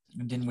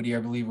 and Dinwiddie, I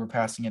believe, were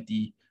passing at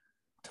the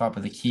top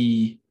of the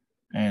key.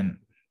 And,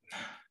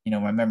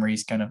 my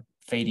memory's kind of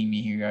fading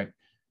me here. I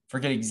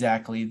forget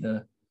exactly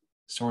the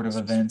sort of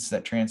events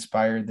that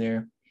transpired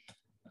there.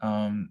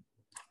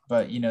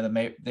 But,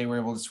 they were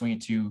able to swing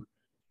it to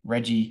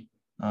Reggie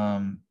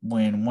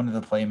when one of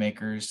the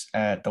playmakers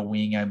at the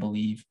wing, I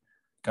believe,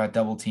 got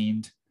double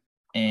teamed,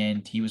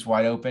 and he was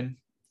wide open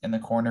in the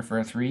corner for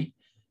a three,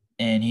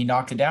 and he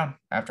knocked it down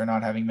after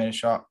not having made a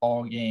shot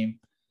all game.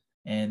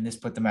 And this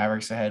put the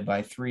Mavericks ahead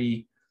by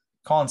 3.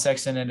 Colin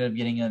Sexton ended up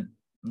getting a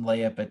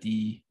layup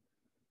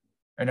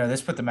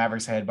this put the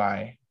Mavericks ahead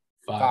by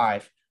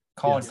 5.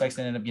 Colin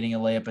Sexton ended up getting a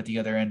layup at the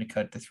other end to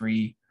cut the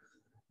 3.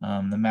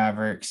 The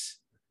Mavericks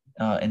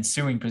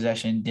ensuing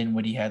possession,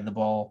 Dinwiddie had the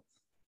ball.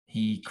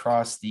 He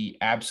crossed the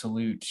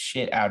absolute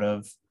shit out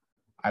of,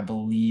 I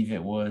believe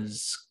it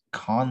was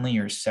Conley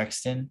or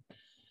Sexton.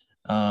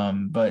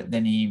 But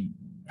then he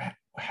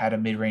had a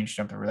mid-range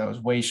jumper that was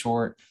way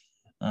short.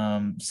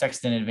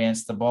 Sexton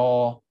advanced the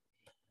ball,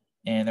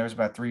 and there was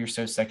about 3 or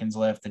so seconds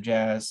left. The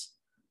Jazz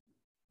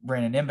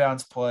ran an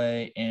inbounds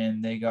play,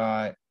 and they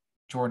got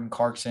Jordan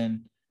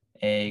Clarkson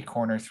a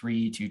corner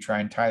 3 to try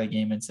and tie the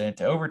game and send it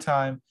to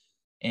overtime,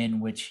 in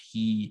which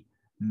he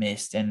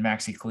missed. And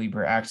Maxi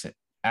Kleber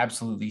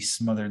absolutely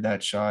smothered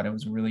that shot. It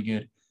was a really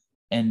good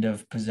end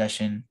of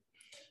possession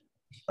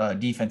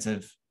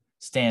defensive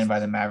stand by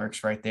the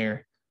Mavericks right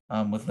there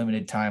with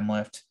limited time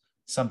left.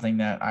 something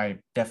that I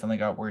definitely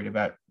got worried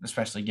about,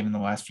 especially given the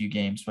last few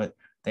games. But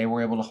they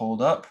were able to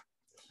hold up,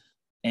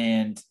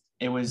 and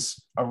it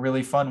was a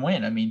really fun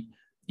win. I mean,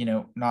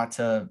 not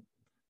to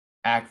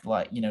act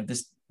like,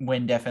 this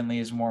win definitely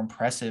is more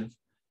impressive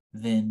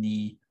than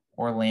the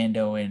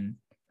Orlando win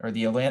for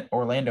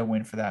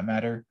that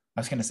matter. I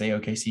was going to say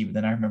OKC, but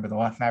then I remember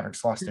the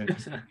Mavericks lost to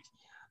OKC.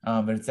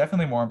 But it's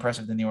definitely more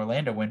impressive than the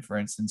Orlando win, for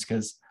instance,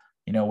 because,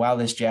 while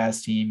this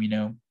Jazz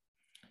team,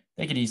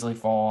 they could easily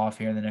fall off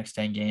here in the next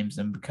 10 games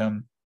and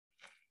become,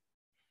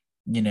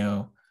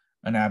 an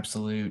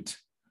absolute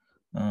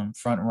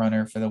front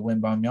runner for the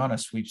Wembanyama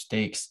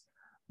sweepstakes.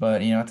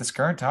 But, at this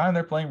current time,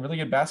 they're playing really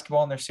good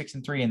basketball and they're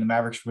 6-3, and the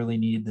Mavericks really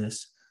needed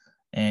this.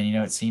 And,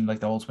 it seemed like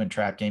the ultimate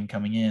trap game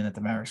coming in that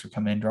the Mavericks would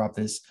come in and drop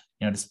this,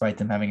 despite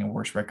them having a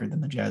worse record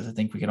than the Jazz. I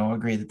think we can all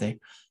agree that they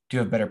do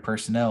have better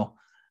personnel.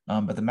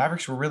 But the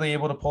Mavericks were really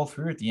able to pull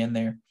through at the end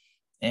there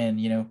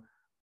and,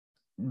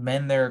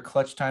 mend their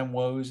clutch time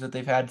woes that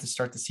they've had to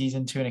start the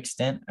season to an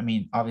extent. I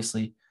mean,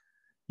 obviously,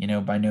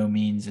 by no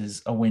means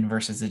is a win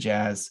versus the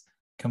Jazz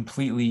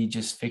completely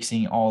just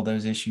fixing all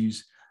those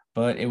issues,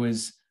 but it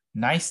was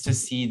nice to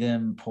see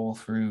them pull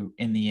through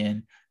in the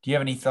end. Do you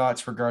have any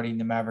thoughts regarding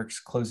the Mavericks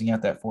closing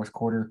out that fourth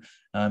quarter?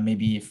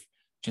 Maybe if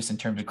just in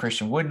terms of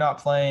Christian Wood not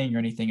playing or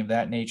anything of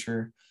that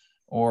nature,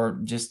 or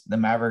just the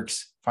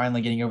Mavericks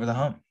finally getting over the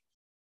hump?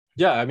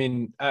 Yeah, I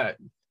mean,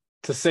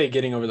 to say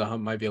getting over the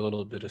hump might be a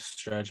little bit of a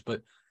stretch,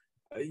 but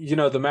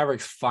the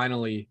Mavericks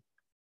finally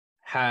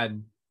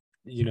had,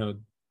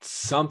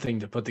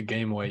 something to put the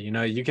game away.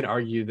 You can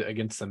argue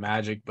against the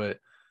Magic, but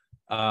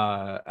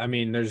I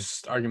mean,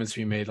 there's arguments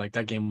to be made. Like,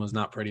 that game was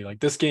not pretty. Like,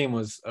 this game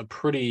was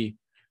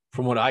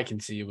from what I can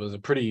see, it was a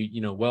pretty,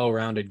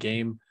 well-rounded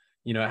game.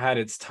 It had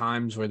its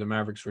times where the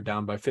Mavericks were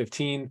down by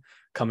 15,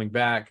 coming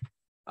back.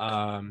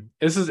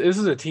 This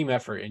is a team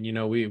effort, and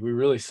we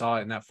really saw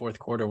it in that fourth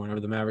quarter whenever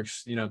the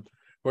Mavericks,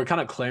 were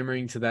kind of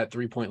clamoring to that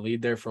 3-point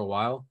lead there for a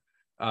while.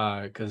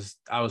 Because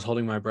I was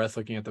holding my breath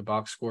looking at the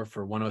box score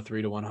for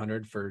 103 to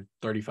 100 for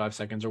 35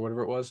 seconds or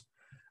whatever it was.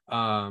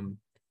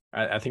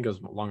 I think it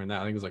was longer than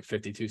that. I think it was like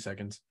 52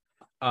 seconds.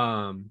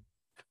 And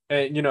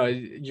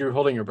you're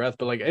holding your breath,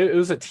 but like it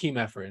was a team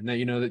effort, and that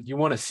that you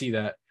want to see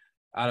that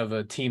out of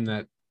a team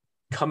that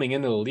coming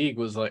into the league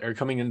was like, or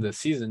coming into the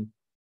season,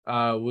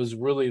 was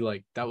really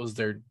like, that was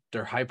their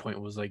high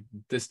point, was like,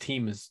 this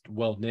team is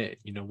well knit.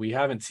 We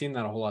haven't seen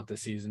that a whole lot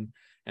this season,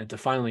 and to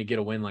finally get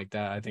a win like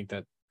that, I think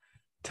that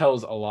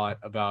tells a lot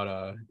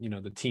about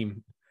the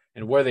team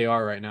and where they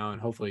are right now, and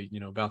hopefully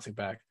bouncing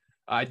back.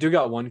 I do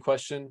got one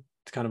question.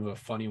 It's kind of a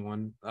funny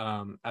one.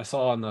 I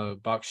saw on the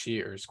box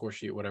sheet or score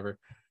sheet, whatever,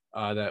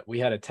 that we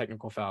had a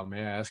technical foul. May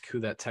I ask who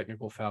that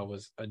technical foul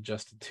was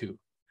adjusted to?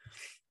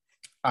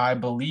 I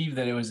believe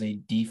that it was a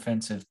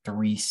defensive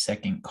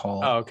 3-second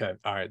call. Oh, okay.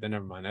 All right, then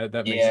never mind.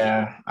 That makes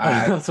Yeah,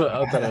 that's what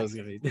I thought it was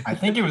gonna be. I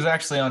think it was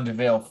actually on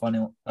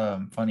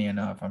JaVale. Funny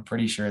enough, I'm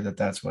pretty sure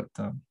that's what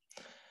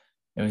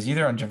it was,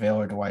 either on JaVale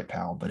or Dwight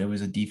Powell, but it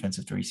was a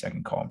defensive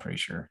 3-second call. I'm pretty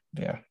sure.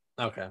 Yeah.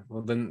 Okay.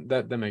 Well, then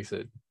that makes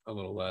it a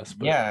little less.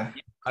 But yeah.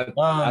 I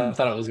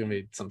thought it was gonna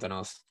be something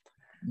else.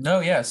 No,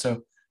 yeah.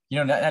 So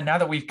now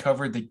that we've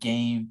covered the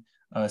game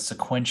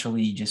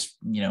sequentially, just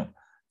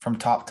from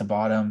top to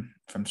bottom,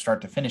 from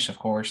start to finish, of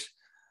course,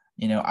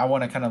 I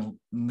want to kind of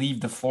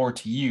leave the floor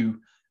to you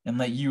and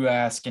let you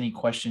ask any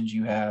questions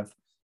you have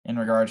in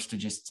regards to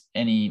just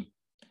any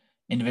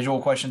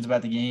individual questions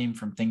about the game,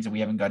 from things that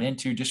we haven't got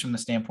into, just from the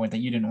standpoint that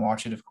you didn't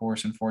watch it, of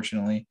course,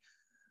 unfortunately.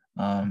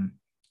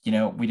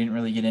 We didn't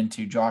really get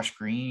into Josh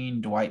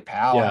Green, Dwight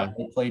Powell. Yeah.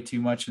 They played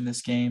too much in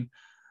this game.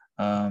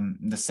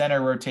 The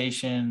center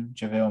rotation,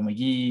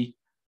 JaVale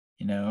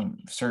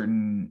McGee,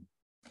 certain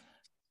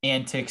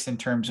antics in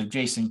terms of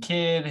Jason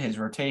Kidd, his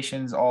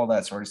rotations, all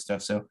that sort of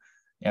stuff. So,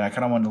 I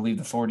kind of wanted to leave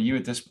the floor to you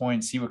at this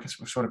point, see what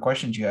sort of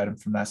questions you had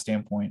from that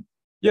standpoint.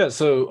 Yeah,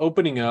 so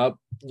opening up,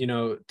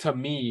 to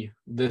me,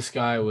 this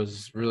guy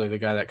was really the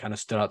guy that kind of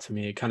stood out to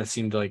me. It kind of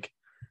seemed like,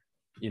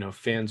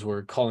 fans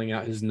were calling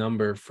out his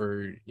number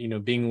for,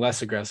 being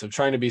less aggressive,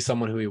 trying to be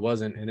someone who he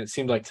wasn't. And it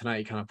seemed like tonight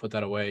he kind of put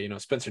that away.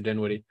 Spencer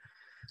Dinwiddie.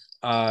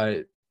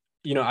 I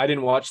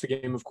didn't watch the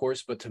game, of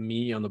course, but to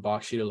me on the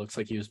box sheet, it looks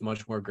like he was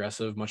much more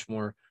aggressive, much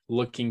more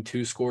looking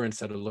to score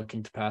instead of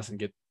looking to pass and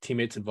get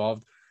teammates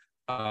involved.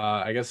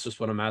 I guess just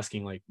what I'm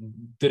asking, like,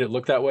 did it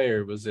look that way,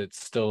 or was it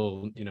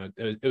still,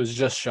 it was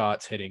just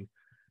shots hitting,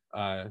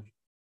 and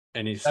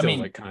he's still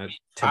like kind of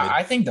timid?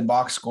 I think the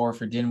box score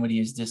for Dinwiddie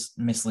is just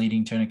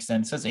misleading to an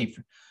extent. It says 8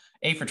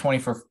 for 20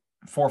 for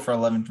 4 for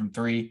 11 from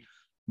 3,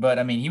 but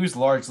I mean, he was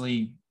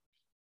largely,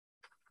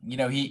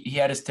 he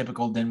had his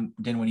typical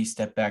Dinwiddie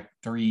step back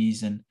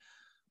threes and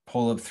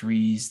pull up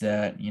threes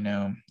that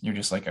you're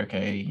just like,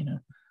 okay,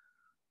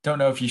 don't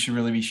know if you should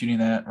really be shooting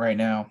that right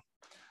now.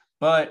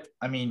 But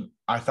I mean,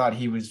 I thought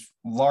he was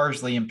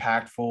largely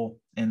impactful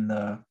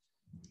in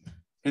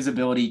his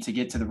ability to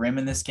get to the rim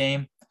in this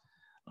game.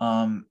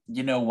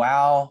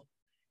 While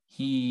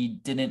he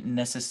didn't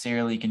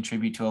necessarily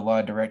contribute to a lot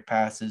of direct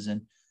passes,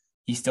 and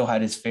he still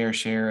had his fair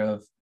share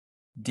of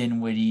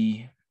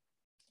Dinwiddie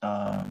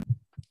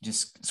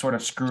just sort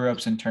of screw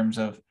ups in terms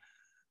of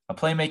a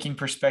playmaking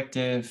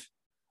perspective.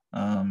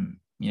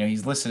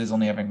 He's listed as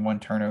only having one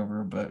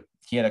turnover, but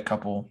he had a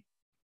couple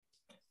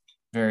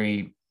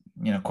very,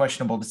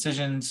 questionable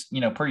decisions,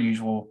 per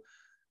usual.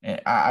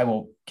 I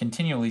will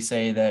continually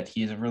say that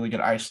he is a really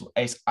good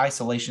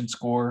isolation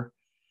scorer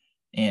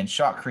and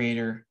shot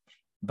creator,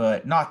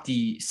 but not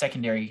the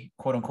secondary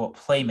quote unquote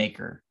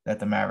playmaker that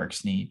the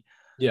Mavericks need.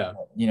 Yeah.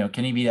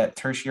 Can he be that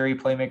tertiary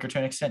playmaker to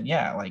an extent?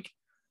 Yeah. Like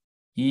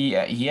he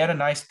had a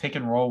nice pick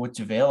and roll with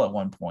JaVale at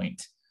one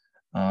point,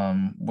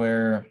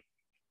 where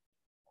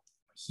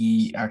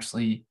he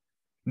actually,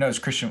 no, it's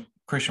Christian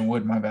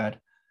Wood, my bad.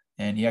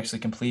 And he actually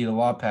completed a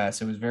lob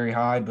pass. It was very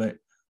high, but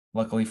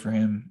luckily for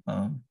him,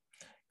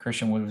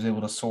 Christian Wood was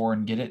able to soar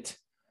and get it.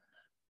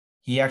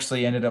 He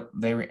actually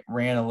they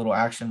ran a little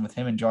action with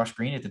him and Josh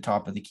Green at the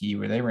top of the key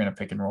where they ran a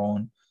pick and roll,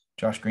 and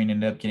Josh Green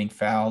ended up getting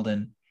fouled,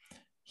 and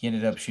he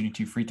ended up shooting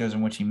 2 free throws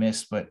in which he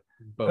missed. But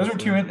those were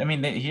two. I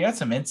mean, he had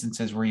some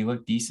instances where he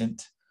looked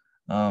decent,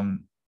 a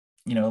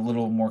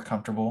little more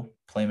comfortable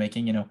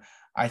playmaking.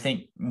 I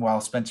think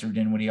while Spencer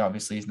Dinwiddie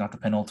obviously is not the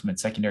penultimate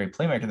secondary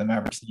playmaker the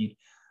Mavericks need,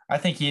 I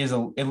think he is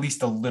at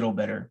least a little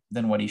better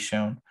than what he's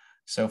shown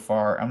so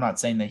far. I'm not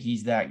saying that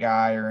he's that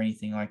guy or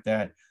anything like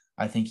that.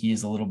 I think he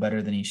is a little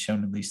better than he's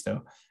shown at least,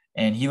 though.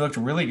 And he looked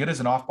really good as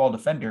an off-ball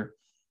defender.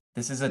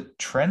 This is a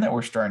trend that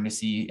we're starting to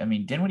see. I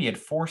mean, Dinwiddie had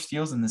 4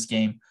 steals in this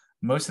game,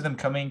 most of them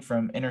coming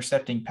from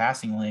intercepting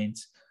passing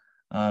lanes.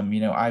 I'm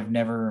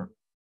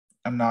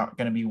not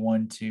going to be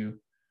one to,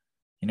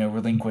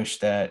 relinquish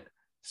that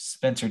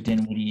Spencer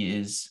Dinwiddie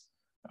is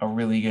a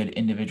really good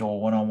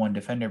individual one-on-one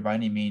defender by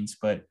any means,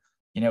 but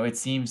it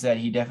seems that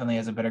he definitely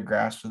has a better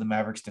grasp of the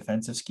Mavericks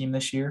defensive scheme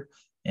this year,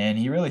 and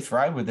he really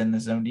thrived within the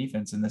zone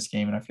defense in this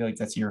game, and I feel like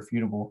that's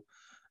irrefutable.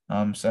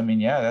 I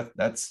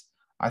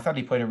thought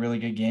he played a really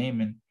good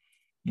game, and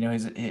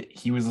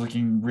he was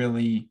looking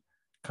really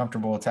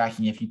comfortable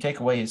attacking. If you take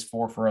away his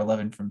 4 for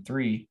 11 from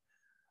 3,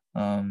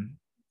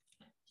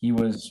 he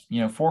was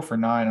 4 for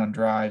 9 on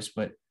drives,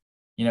 but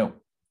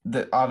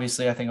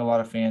obviously I think a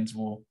lot of fans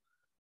will,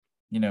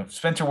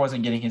 Spencer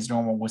wasn't getting his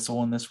normal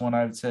whistle in this one,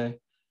 I would say.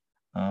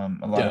 A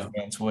lot of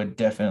fans would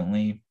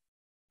definitely,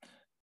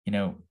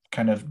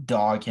 kind of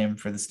dog him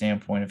for the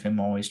standpoint of him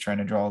always trying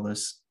to draw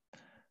this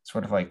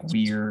sort of like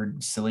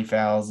weird, silly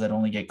fouls that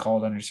only get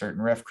called under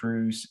certain ref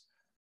crews.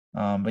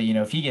 But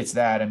if he gets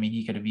that, I mean,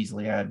 he could have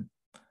easily had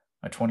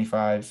a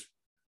 25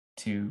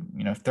 to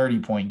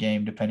 30-point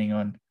game, depending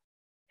on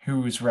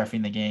who's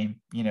reffing the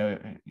game.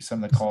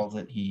 Some of the calls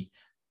that he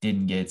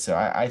didn't get. So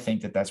I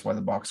think that's why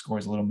the box score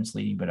is a little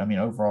misleading. But I mean,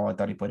 overall, I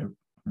thought he played a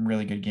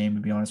really good game,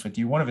 to be honest with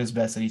you. One of his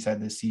best that he's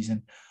had this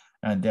season,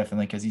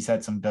 definitely, because he's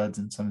had some duds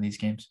in some of these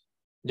games.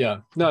 Yeah,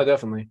 no,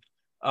 definitely.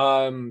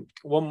 Not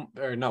one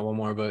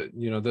more, but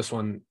this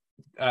one,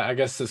 I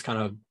guess this kind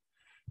of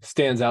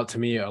stands out to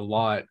me a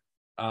lot.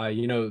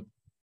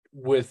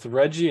 With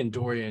Reggie and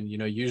Dorian,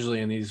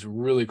 usually in these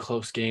really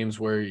close games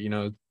where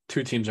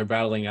two teams are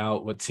battling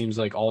out what seems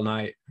like all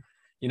night,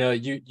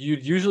 you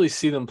usually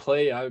see them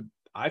play.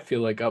 I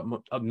feel like up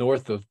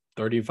north of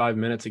 35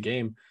 minutes a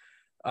game.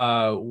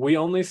 We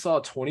only saw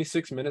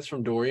 26 minutes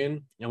from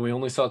Dorian, and we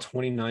only saw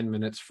 29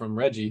 minutes from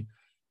Reggie.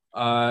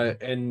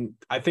 And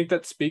I think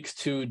that speaks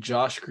to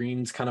Josh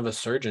Green's kind of a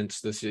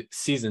surgence this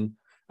season.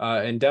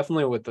 And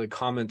definitely with the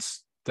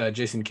comments that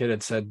Jason Kidd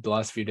had said the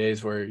last few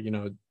days where,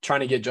 trying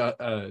to get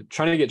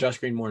Josh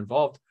Green more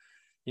involved.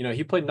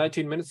 He played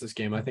 19 minutes this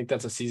game. I think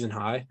that's a season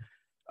high.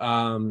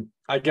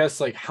 I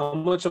guess like how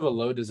much of a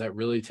load does that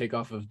really take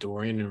off of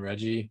Dorian and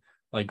Reggie?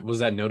 Like, was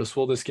that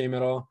noticeable this game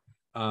at all?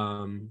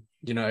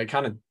 It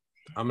kind of,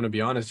 I'm going to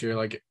be honest here,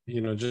 like,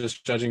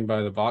 just judging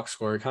by the box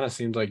score, it kind of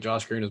seems like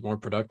Josh Green is more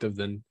productive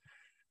than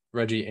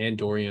Reggie and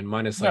Dorian,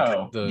 minus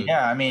like the.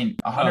 Yeah, I mean,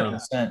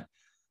 100%.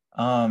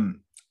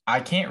 I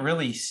can't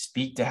really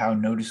speak to how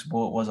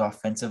noticeable it was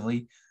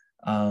offensively.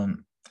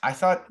 I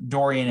thought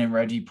Dorian and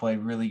Reggie played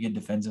really good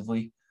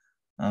defensively.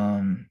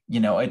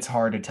 It's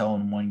hard to tell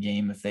in one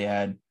game if they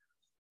had,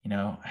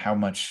 how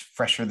much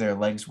fresher their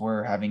legs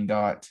were, having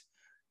got,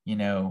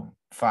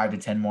 5 to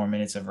 10 more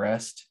minutes of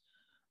rest.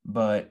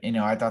 But,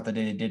 I thought that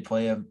they did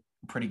play a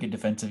pretty good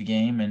defensive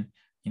game, and,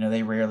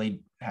 they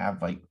rarely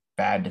have like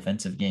bad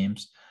defensive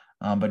games.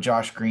 But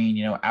Josh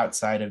Green,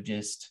 outside of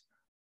just,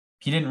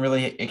 he didn't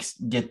really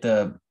get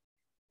the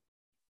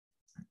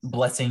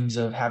blessings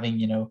of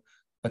having,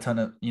 a ton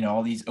of,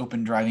 all these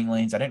open driving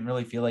lanes. I didn't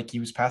really feel like he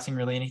was passing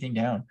really anything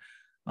down.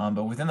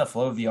 But within the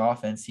flow of the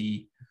offense,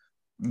 he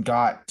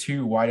got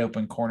 2 wide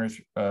open corner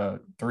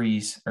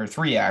threes, or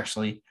 3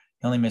 actually.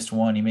 He only missed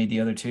 1. He made the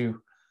other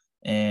 2.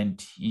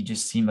 And he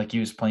just seemed like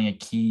he was playing a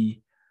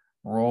key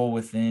role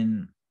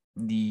within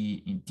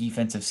the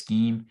defensive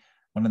scheme.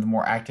 One of the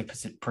more active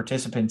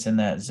participants in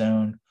that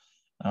zone.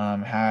 He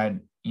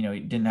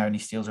didn't have any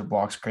steals or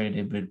blocks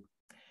credited, but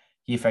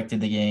he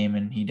affected the game,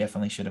 and he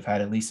definitely should have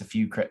had at least a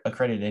few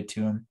accredited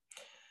to him,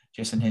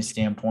 just in his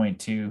standpoint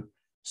to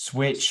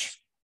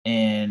switch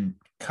and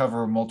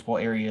cover multiple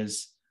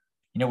areas,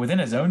 within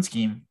his own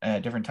scheme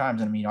at different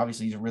times. And I mean,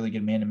 obviously he's a really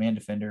good man-to-man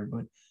defender,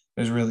 but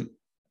was really,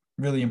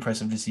 really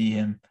impressive to see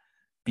him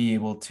be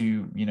able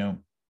to,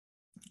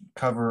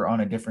 cover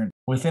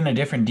within a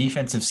different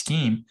defensive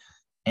scheme.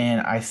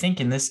 And I think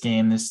in this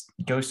game, this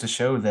goes to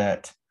show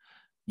that,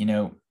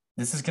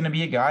 this is going to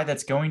be a guy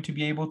that's going to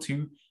be able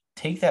to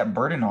take that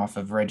burden off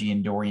of Reggie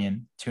and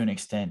Dorian to an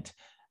extent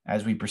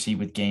as we proceed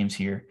with games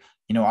here.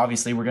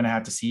 Obviously we're going to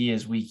have to see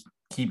as we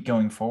keep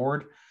going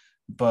forward,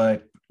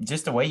 but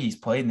just the way he's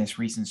played in this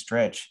recent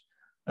stretch,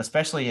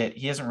 especially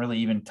he hasn't really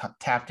even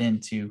tapped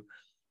into,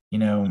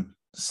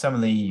 some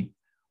of the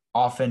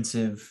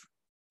offensive,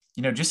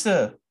 just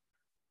the,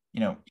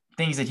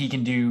 things that he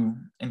can do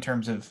in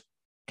terms of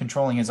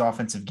controlling his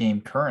offensive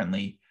game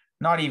currently,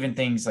 not even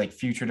things like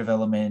future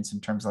developments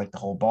in terms of like the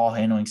whole ball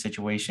handling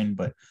situation,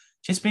 but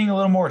just being a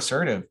little more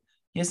assertive.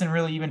 He hasn't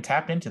really even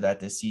tapped into that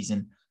this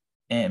season.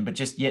 But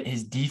just yet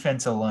his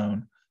defense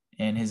alone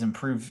and his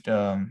improved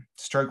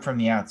stroke from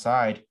the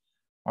outside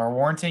are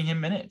warranting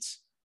him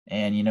minutes.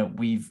 And,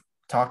 we've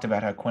talked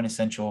about how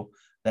quintessential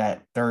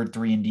that third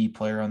 3-and-D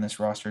player on this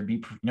roster would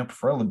be,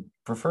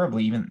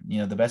 preferably even,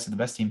 the best of the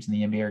best teams in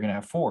the NBA are going to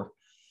have 4.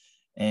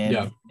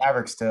 And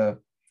Mavericks to,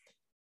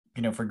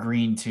 for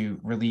Green to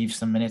relieve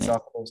some minutes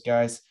off of those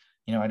guys.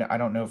 I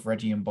don't know if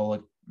Reggie and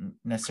Bullock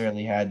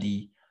necessarily had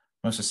the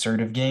most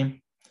assertive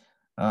game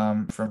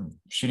from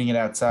shooting it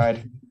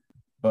outside,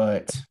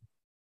 but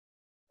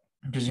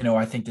because,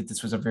 I think that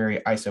this was a very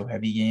ISO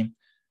heavy game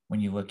when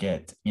you look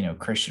at,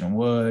 Christian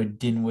Wood,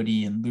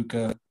 Dinwiddie, and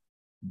Luka.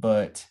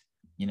 But,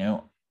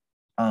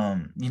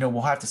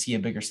 we'll have to see a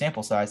bigger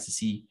sample size to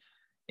see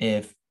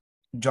if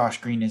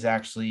Josh Green is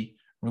actually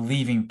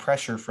relieving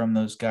pressure from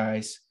those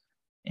guys.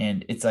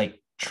 And it's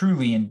like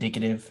truly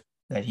indicative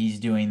that he's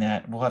doing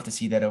that. We'll have to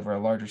see that over a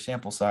larger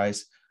sample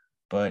size,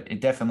 but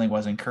it definitely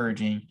was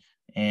encouraging.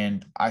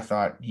 And I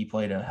thought he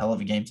played a hell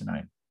of a game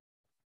tonight.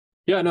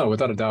 Yeah, no,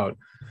 without a doubt.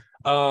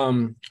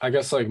 I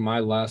guess like my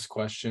last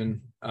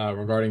question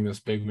regarding this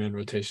big man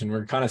rotation,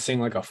 we're kind of seeing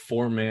like a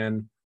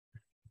 4-man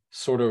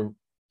sort of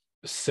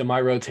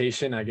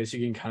semi-rotation. I guess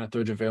you can kind of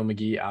throw JaVale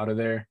McGee out of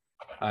there.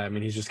 I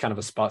mean, he's just kind of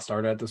a spot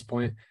starter at this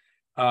point.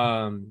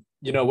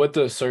 With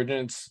the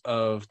resurgence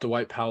of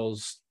Dwight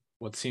Powell's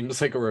what seems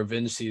like a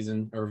revenge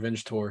season or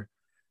revenge tour,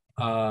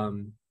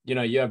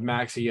 you have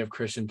Maxey, you have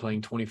Christian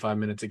playing 25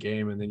 minutes a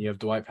game, and then you have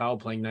Dwight Powell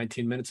playing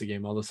 19 minutes a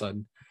game all of a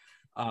sudden.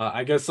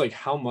 I guess like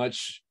how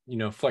much,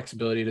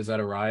 flexibility does that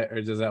arise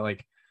or does that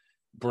like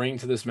bring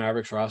to this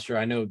Mavericks roster?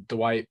 I know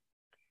Dwight,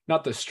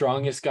 not the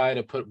strongest guy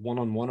to put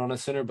one-on-one on a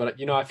center, but,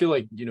 I feel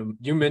like,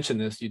 you mentioned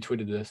this, you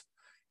tweeted this.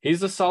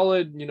 He's a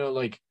solid,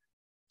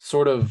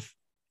 sort of,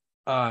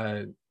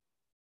 I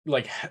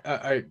don't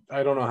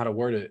know how to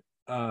word it.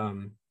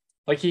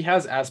 Like he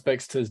has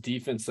aspects to his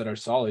defense that are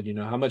solid.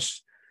 How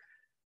much,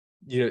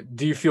 do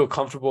you feel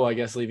comfortable, I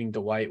guess, leaving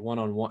Dwight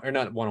one-on-one or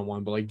not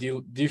one-on-one, but like,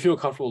 do you feel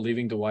comfortable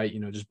leaving Dwight,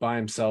 just by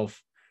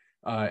himself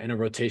in a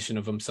rotation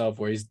of himself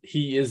where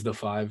he is the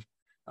 5,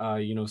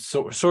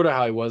 so sort of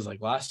how he was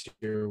like last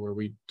year where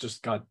we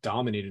just got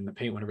dominated in the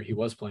paint whenever he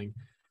was playing.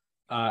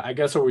 I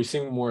guess are we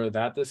seeing more of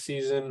that this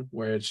season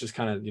where it's just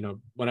kind of,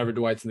 whenever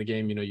Dwight's in the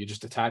game, you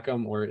just attack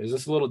him, or is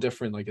this a little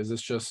different? Like, is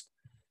this just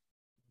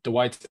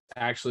Dwight's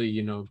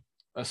actually,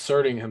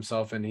 asserting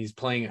himself and he's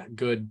playing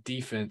good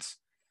defense,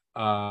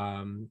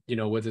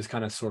 with this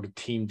kind of sort of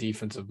team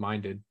defensive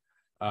minded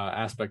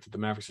aspect that the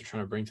Mavericks are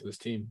trying to bring to this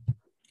team?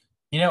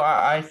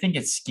 I think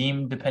it's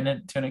scheme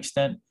dependent to an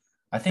extent.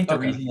 I think the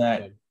reason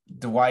that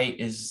Dwight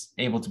is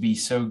able to be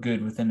so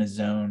good within a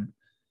zone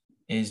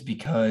is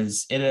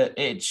because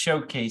it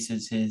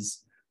showcases his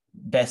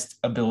best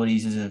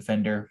abilities as a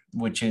defender,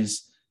 which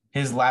is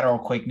his lateral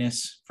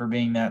quickness for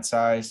being that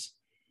size,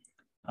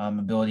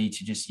 ability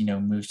to just,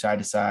 move side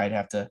to side,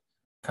 have to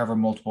cover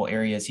multiple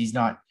areas. He's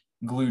not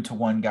glued to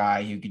one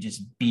guy who could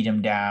just beat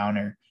him down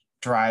or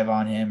drive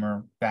on him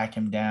or back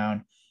him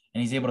down.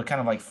 And he's able to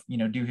kind of like,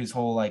 do his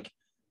whole like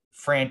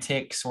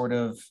frantic sort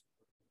of,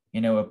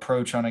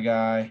 approach on a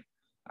guy.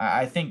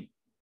 I think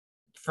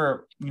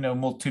for,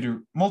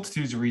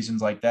 multitudes of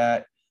reasons like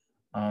that,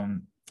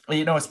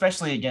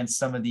 especially against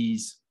some of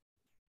these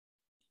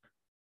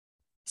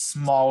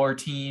smaller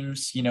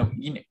teams,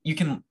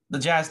 the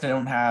Jazz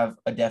don't have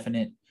a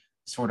definite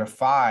sort of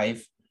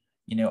 5.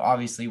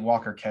 Obviously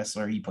Walker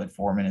Kessler, he played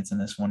 4 minutes in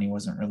this one. He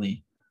wasn't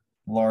really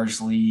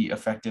largely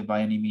effective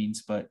by any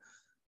means, but,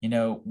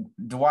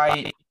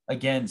 Dwight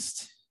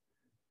against,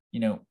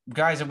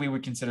 guys that we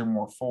would consider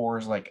more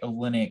 4s like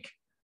Olynyk,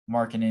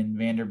 Markkanen,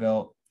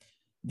 Vanderbilt.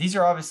 These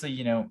are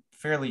obviously,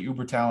 fairly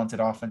uber talented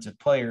offensive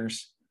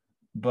players,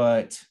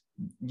 but,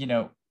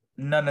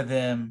 none of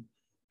them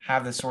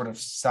have the sort of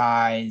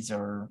size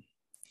or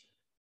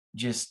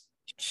just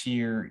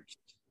sheer,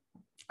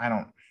 I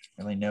don't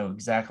really know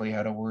exactly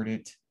how to word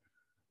it,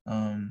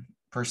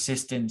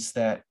 persistence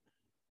that,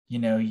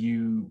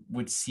 you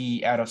would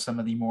see out of some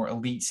of the more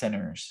elite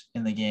centers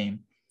in the game.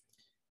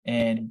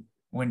 And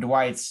when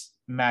Dwight's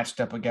matched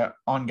up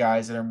on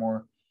guys that are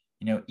more,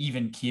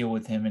 even keel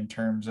with him in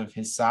terms of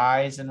his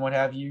size and what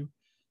have you,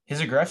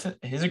 his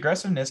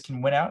aggressiveness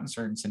can win out in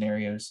certain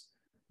scenarios.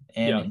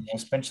 And Yeah.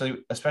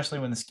 especially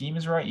when the scheme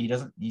is right,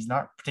 he's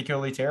not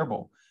particularly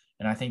terrible.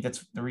 And I think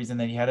that's the reason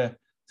that he had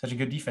such a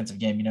good defensive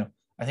game.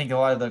 I think a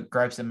lot of the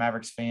gripes that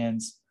Mavericks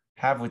fans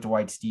have with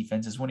Dwight's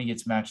defense is when he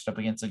gets matched up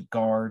against a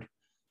guard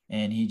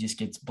and he just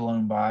gets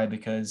blown by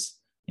because,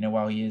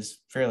 while he is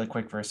fairly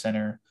quick for a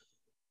center,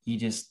 he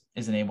just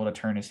isn't able to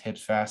turn his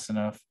hips fast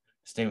enough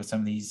to stay with some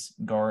of these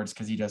guards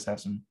because he does have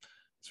some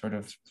sort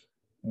of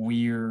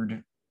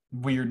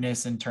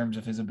weirdness in terms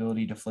of his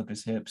ability to flip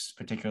his hips,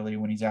 particularly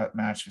when he's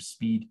outmatched with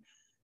speed.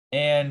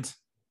 And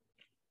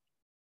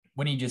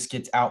when he just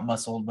gets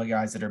out-muscled by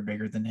guys that are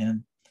bigger than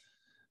him,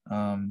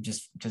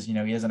 just because, he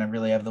doesn't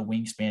really have the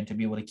wingspan to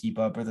be able to keep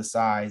up or the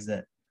size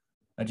that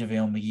a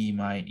JaVale McGee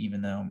might,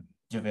 even though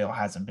JaVale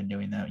hasn't been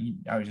doing that.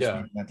 I was just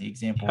using that the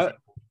example.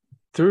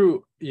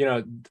 Through,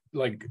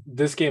 like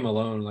this game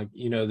alone, like,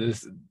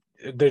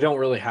 they don't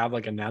really have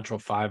like a natural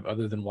five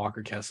other than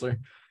Walker Kessler.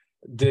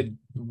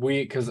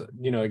 Because,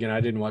 again,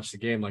 I didn't watch the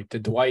game. Like,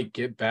 did Dwight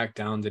get back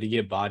down? Did he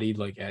get bodied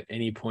like at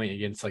any point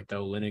against like the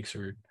Olynyk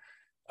or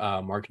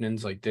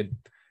Markkanens? Like,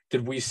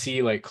 did we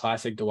see like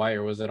classic Dwight,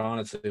 or was it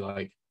honestly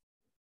like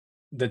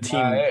the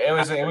team?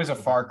 It was a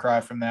far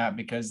cry from that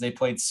because they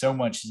played so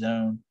much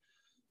zone.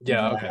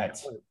 Yeah. Okay.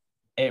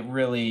 It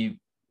really,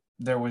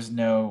 there wasn't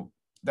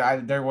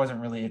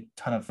really a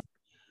ton of,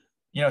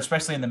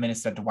 especially in the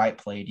minutes that Dwight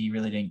played, he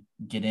really didn't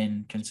get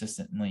in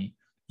consistently.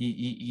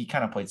 He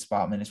kind of played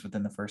spot minutes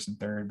within the first and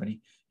third, but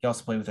he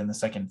also played within the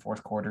second and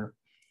fourth quarter.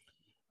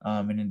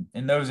 And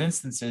in those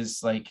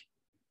instances, like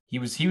he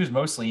was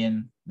mostly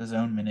in the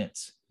zone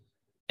minutes,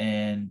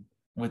 and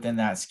within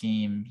that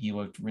scheme, he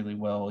looked really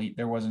well. He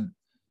wasn't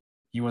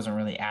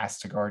really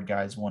asked to guard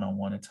guys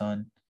one-on-one a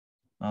ton.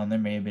 There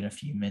may have been a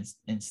few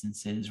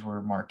instances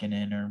where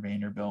Markkanen or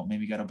Vanderbilt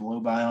maybe got a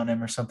blow by on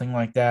him or something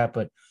like that,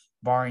 but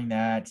barring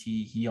that,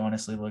 he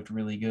honestly looked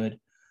really good.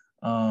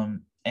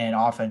 And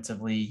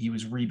offensively, he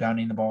was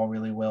rebounding the ball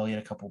really well. He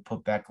had a couple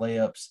putback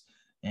layups,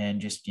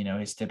 and just,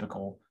 his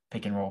typical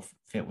pick and roll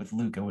fit with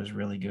Luka was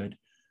really good.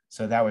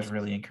 So that was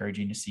really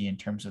encouraging to see in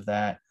terms of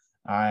that.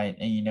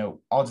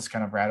 I'll just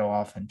kind of rattle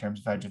off in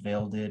terms of how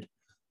JaVale did,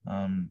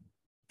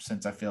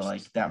 since I feel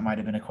like that might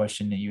have been a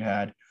question that you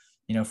had.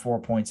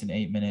 4 points in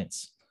 8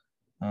 minutes.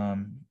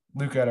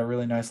 Luka had a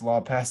really nice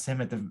lob past him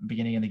at the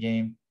beginning of the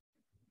game.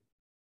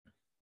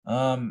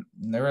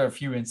 There were a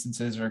few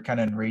instances that were kind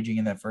of enraging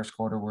in that first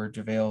quarter where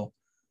JaVale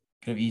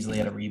could have easily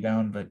had a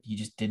rebound, but he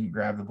just didn't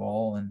grab the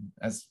ball. And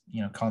as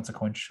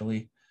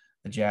consequentially,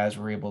 the Jazz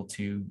were able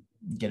to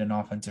get an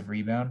offensive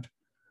rebound.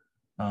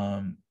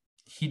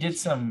 He did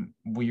some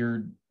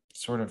weird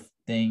sort of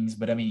things,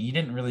 but I mean, he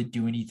didn't really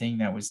do anything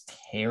that was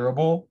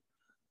terrible.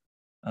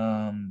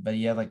 But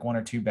he had like one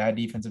or two bad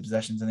defensive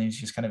possessions, and then he's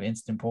just kind of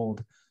instant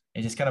pulled.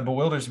 It just kind of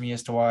bewilders me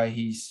as to why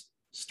he's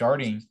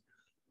starting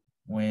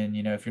when,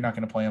 if you're not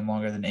going to play him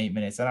longer than 8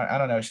 minutes. I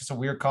don't know. It's just a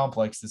weird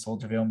complex, this whole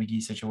JaVale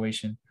McGee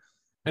situation.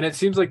 And it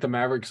seems like the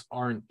Mavericks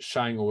aren't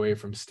shying away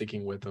from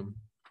sticking with him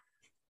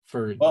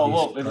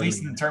well, at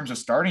least in terms of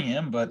starting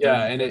him, but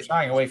they're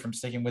shying away from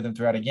sticking with him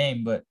throughout a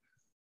game. But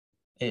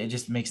it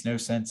just makes no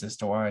sense as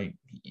to why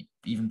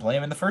even play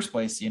him in the first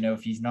place.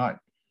 If he's not,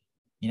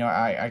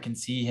 I can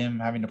see him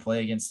having to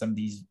play against some of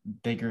these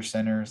bigger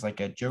centers like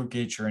a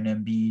Jokic or an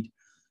Embiid.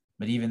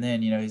 But even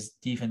then, his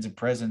defensive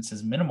presence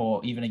is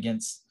minimal, even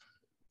against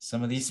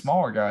some of these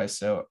smaller guys.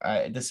 So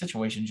the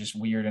situation is just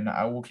weird, and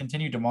I will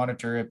continue to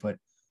monitor it, but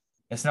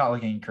it's not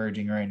looking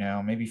encouraging right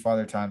now. Maybe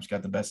Father Time's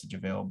got the best of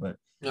JaVale, but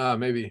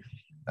maybe.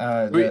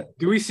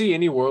 Do we see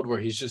any world where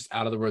he's just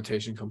out of the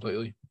rotation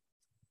completely?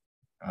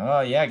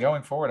 Yeah,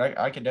 going forward,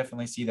 I could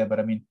definitely see that. But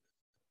I mean,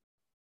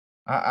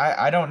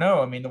 I don't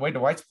know. I mean, the way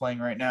Dwight's playing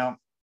right now,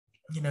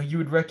 you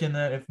would reckon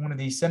that if one of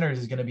these centers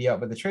is going to be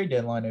out by the trade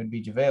deadline, it would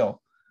be JaVale.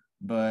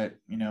 But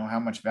how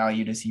much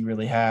value does he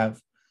really have,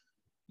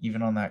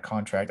 even on that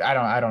contract?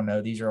 I don't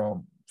know. These are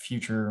all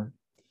future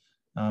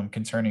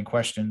concerning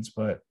questions,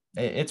 but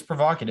it's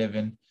provocative,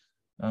 and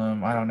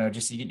I don't know.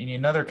 Just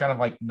another kind of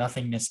like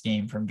nothingness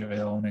game from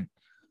JaVale, and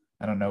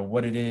I don't know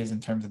what it is in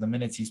terms of the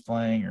minutes he's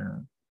playing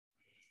or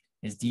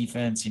his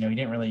defense. He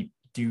didn't really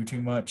do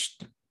too much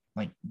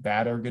like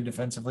bad or good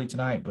defensively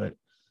tonight, but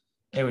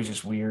it was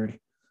just weird.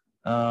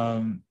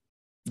 Barring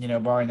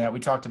that, we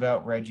talked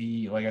about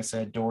Reggie. Like I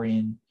said,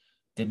 Dorian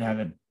didn't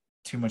have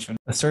too much of an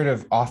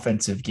assertive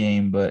offensive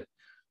game, but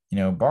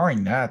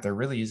barring that, there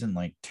really isn't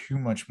like too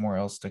much more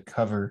else to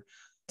cover.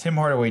 Tim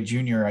Hardaway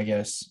Jr., I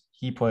guess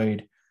he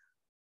played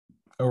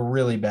a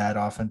really bad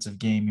offensive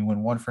game. He went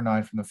 1 for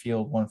 9 from the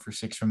field, 1 for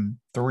 6 from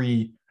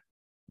 3.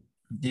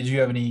 Did you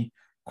have any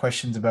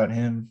questions about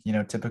him?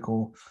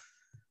 Typical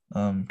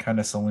kind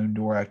of saloon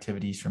door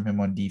activities from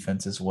him on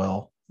defense as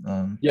well.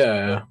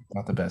 Yeah,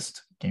 not the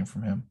best game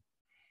from him.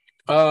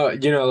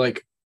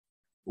 Like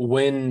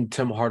when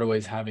Tim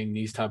Hardaway's having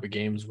these type of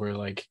games where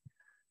like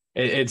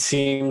it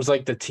seems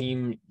like the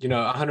team,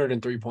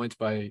 103 points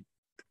by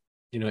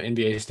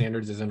NBA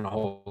standards isn't a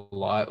whole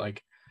lot.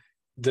 Like,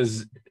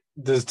 does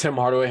Tim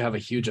Hardaway have a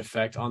huge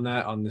effect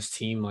on this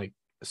team? Like,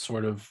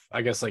 sort of,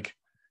 I guess, like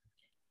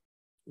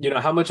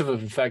how much of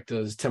an effect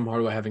does Tim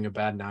Hardaway having a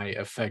bad night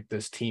affect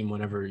this team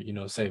whenever,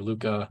 say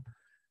Luka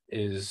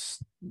is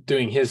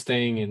doing his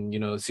thing and,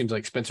 it seems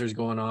like Spencer's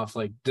going off?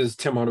 Like, does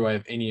Tim Hardaway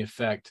have any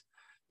effect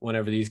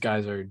whenever these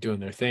guys are doing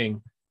their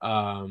thing?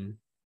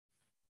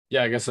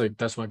 Yeah, I guess like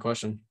that's my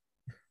question.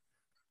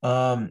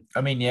 I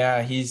mean,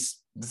 yeah, this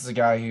is a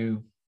guy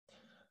who,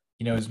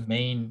 his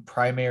main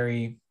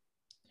primary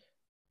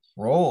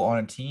role on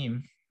a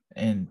team,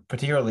 and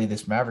particularly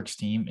this Mavericks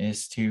team,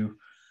 is to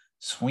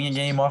swing a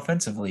game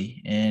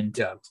offensively. And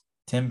Yeah.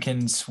 Tim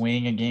can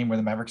swing a game where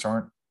the Mavericks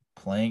aren't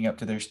playing up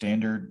to their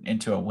standard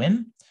into a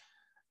win,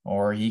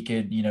 or he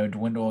could,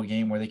 dwindle a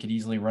game where they could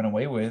easily run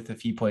away with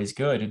if he plays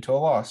good into a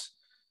loss.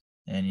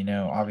 And,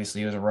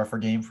 obviously it was a rougher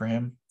game for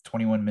him,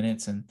 21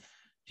 minutes and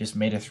just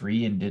made a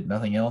three and did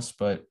nothing else.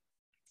 But,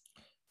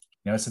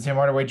 it's the Tim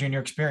Hardaway Jr.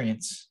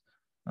 experience.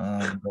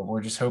 But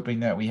we're just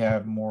hoping that we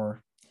have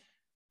more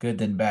good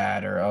than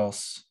bad, or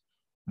else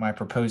my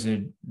proposed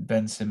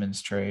Ben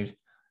Simmons trade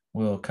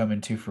will come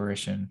into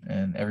fruition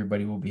and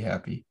everybody will be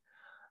happy.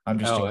 I'm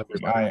just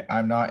joking.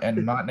 I'm not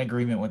in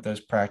agreement with those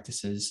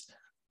practices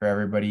for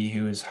everybody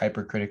who is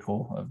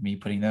hypercritical of me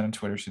putting that on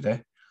Twitter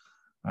today.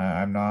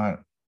 I'm not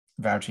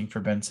vouching for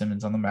Ben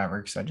Simmons on the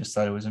Mavericks. I just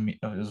thought it was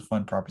a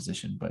fun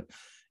proposition. But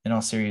in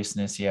all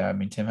seriousness, yeah, I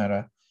mean, Tim had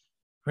a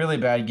really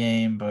bad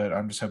game, but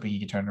I'm just hoping he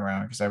can turn it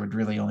around, because I would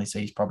really only say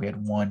he's probably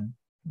had one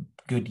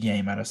good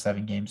game out of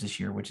 7 games this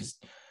year, which is,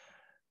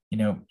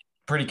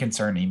 pretty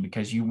concerning,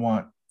 because you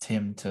want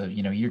Tim to,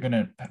 you're going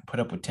to put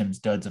up with Tim's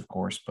duds, of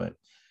course, but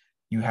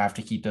you have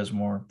to keep those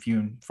more few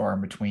and far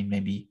in between.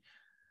 Maybe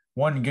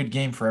one good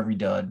game for every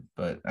dud,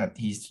 but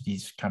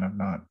he's kind of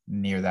not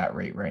near that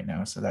rate right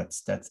now. So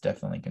that's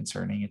definitely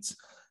concerning. It's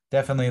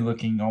definitely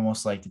looking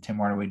almost like the Tim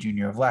Hardaway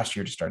Jr. of last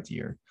year to start the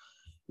year.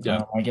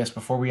 Yeah. I guess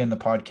before we end the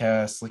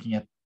podcast, looking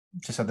at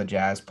just how the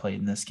Jazz played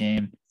in this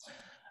game,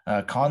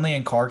 Conley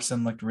and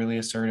Clarkson looked really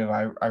assertive.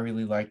 I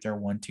really liked their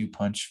 1-2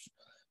 punch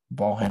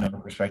ball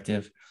handling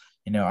perspective.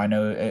 I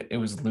know it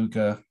was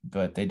Luka,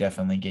 but they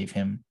definitely gave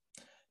him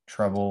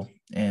trouble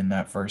in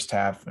that first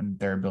half and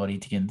their ability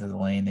to get into the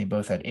lane. They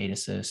both had 8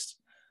 assists.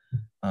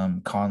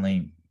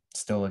 Conley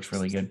still looks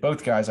really good.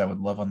 Both guys I would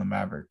love on the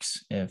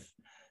Mavericks if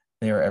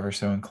they are ever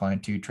so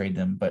inclined to trade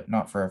them, but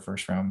not for a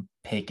first round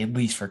pick, at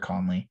least for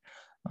Conley.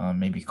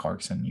 Maybe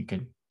Clarkson you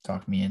could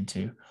talk me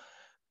into.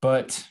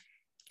 But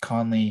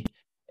Conley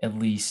at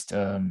least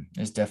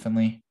is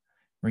definitely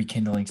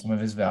rekindling some of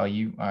his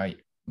value. I,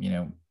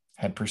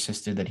 had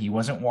persisted that he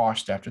wasn't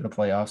washed after the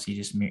playoffs. He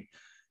just,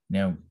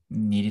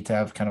 needed to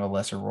have kind of a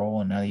lesser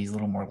role, and now he's a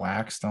little more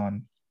laxed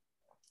on,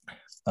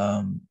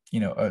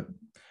 a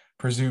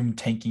presumed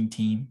tanking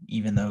team,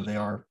 even though they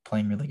are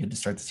playing really good to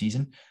start the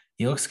season.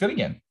 He looks good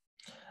again.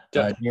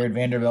 Jared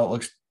Vanderbilt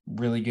looks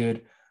really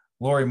good.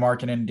 Lauri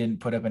Markkanen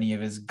didn't put up any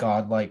of his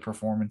godlike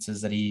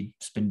performances that he's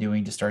been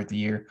doing to start the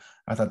year.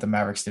 I thought the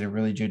Mavericks did a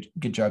really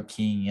good job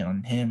keying in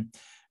on him.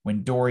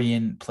 When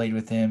Dorian played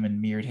with him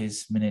and mirrored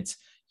his minutes,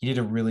 he did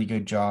a really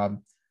good job.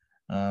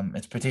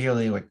 It's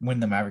particularly like when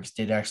the Mavericks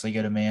did actually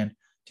go to man,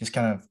 just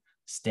kind of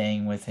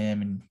staying with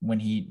him. And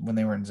when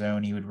they were in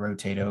zone, he would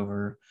rotate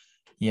over.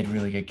 He had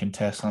really good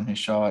contests on his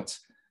shots.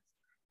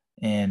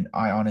 And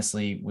I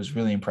honestly was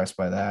really impressed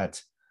by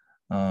that.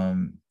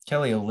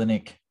 Kelly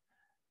Olynyk,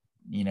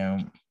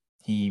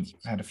 he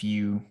had a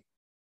few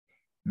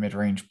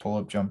mid-range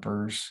pull-up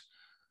jumpers.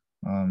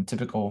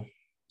 Typical,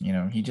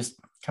 he just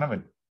kind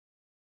of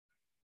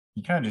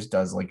just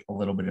does like a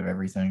little bit of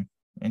everything.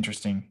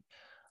 Interesting.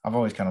 I've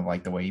always kind of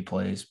liked the way he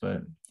plays,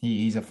 but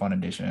he's a fun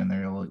addition in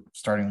their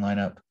starting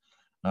lineup.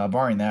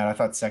 Barring that, I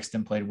thought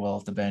Sexton played well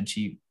off the bench.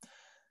 He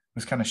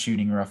was kind of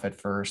shooting rough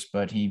at first,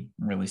 but he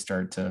really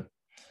started to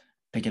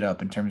pick it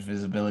up in terms of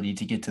his ability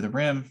to get to the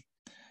rim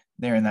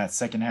there in that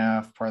second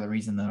half. Part of the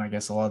reason that I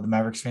guess a lot of the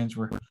Mavericks fans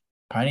were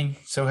pining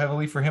so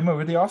heavily for him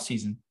over the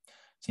offseason.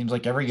 Seems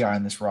like every guy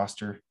on this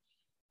roster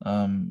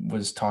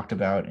was talked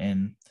about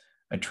in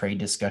a trade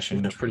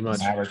discussion with the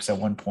Mavericks at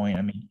one point.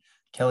 I mean,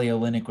 Kelly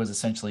Olynyk was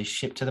essentially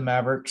shipped to the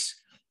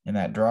Mavericks in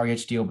that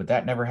Dragic deal, but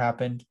that never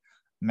happened.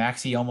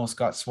 Maxey almost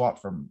got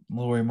swapped for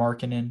Lauri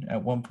Markkanen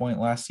at one point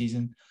last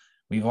season.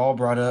 We've all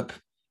brought up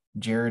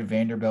Jared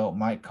Vanderbilt,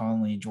 Mike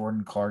Conley,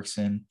 Jordan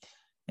Clarkson,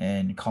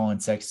 and Colin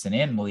Sexton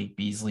and Malik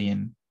Beasley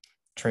in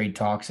trade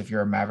talks. If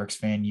you're a Mavericks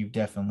fan, you've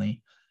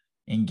definitely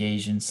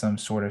engaged in some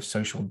sort of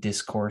social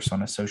discourse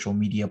on a social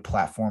media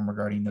platform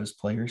regarding those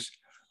players.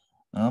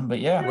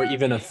 But yeah. Or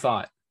even a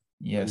thought.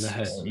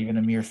 Yes, even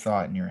a mere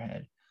thought in your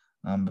head.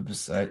 But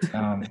besides,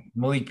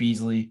 Malik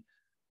Beasley,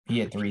 he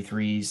had 3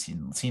 threes. He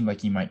seemed like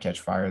he might catch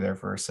fire there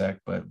for a sec,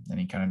 but then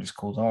he kind of just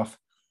cooled off.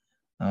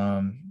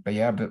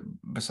 But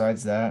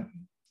besides that,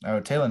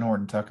 Taylor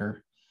Horton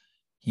Tucker,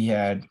 he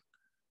had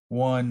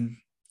one,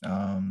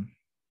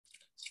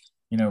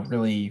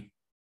 really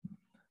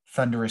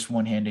thunderous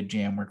one-handed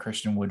jam where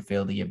Christian Wood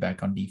failed to get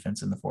back on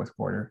defense in the fourth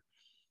quarter.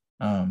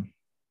 That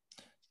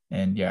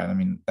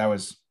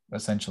was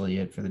essentially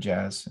it for the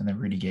Jazz. And then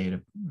Rudy Gay,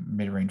 a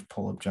mid-range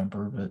pull-up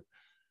jumper. But,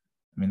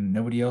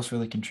 nobody else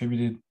really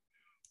contributed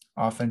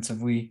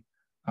offensively.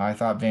 I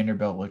thought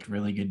Vanderbilt looked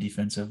really good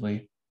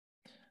defensively.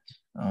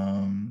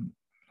 Let's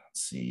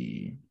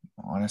see.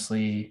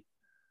 Honestly,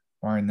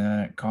 barring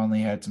that,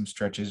 Conley had some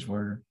stretches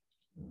where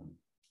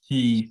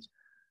he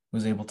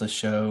was able to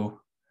show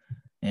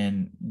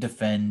and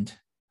defend,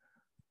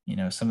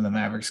 some of the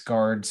Mavericks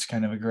guards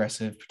kind of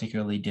aggressive,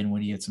 particularly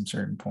Dinwiddie at some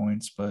certain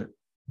points. But,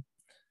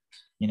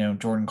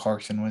 Jordan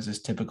Clarkson was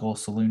his typical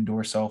saloon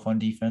door self on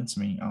defense.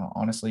 I mean,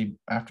 honestly,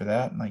 after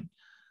that, like,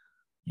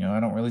 I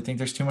don't really think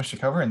there's too much to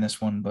cover in this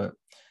one, but,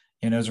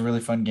 it was a really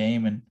fun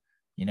game. And,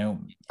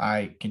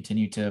 I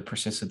continue to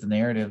persist with the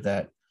narrative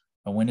that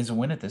a win is a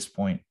win at this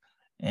point.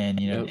 And,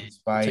 Yep. Take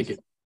despite, it.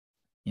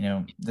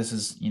 this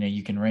is,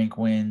 you can rank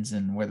wins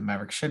and where the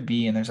Mavericks should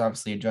be. And there's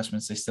obviously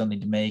adjustments they still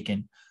need to make.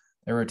 And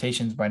their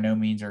rotations by no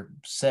means are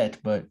set,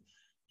 but,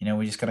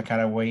 we just got to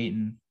kind of wait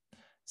and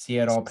see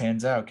how it all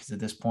pans out. Because at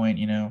this point,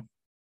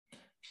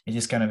 it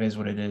just kind of is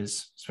what it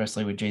is,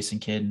 especially with Jason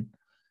Kidd and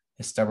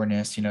his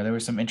stubbornness. There were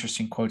some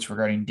interesting quotes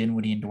regarding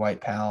Dinwiddie and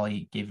Dwight Powell.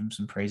 He gave him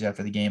some praise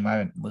after the game. I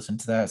haven't listened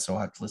to that, so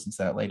I'll have to listen to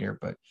that later.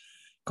 But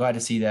glad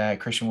to see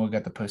that. Christian Wood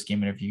got the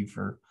post-game interview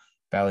for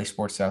Valley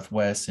Sports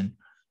Southwest, and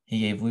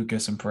he gave Luka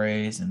some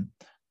praise and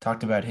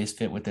talked about his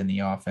fit within the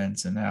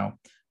offense and how,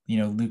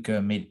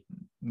 Luka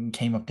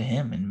came up to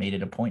him and made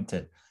it a point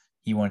that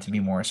he wanted to be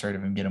more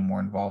assertive and get him more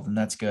involved. And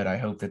that's good. I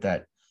hope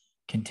that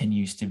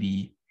continues to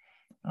be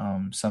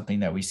something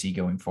that we see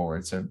going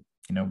forward. So,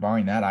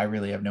 barring that, I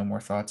really have no more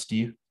thoughts. Do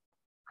you?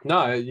 No,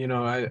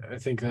 I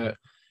think that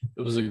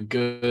it was a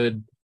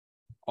good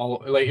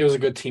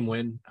team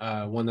win,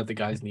 one that the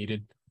guys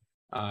needed.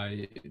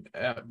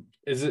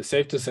 Is it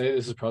safe to say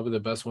this is probably the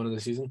best one of the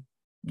season?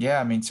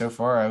 Yeah, I mean, so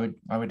far,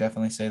 I would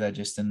definitely say that,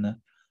 just in the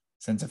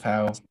sense of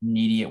how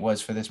needy it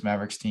was for this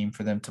Mavericks team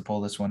for them to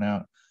pull this one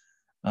out.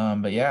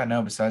 But yeah,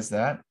 no, besides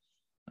that,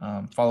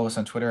 follow us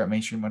on Twitter at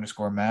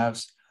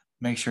mainstream_Mavs.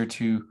 Make sure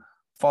to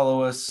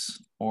follow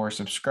us or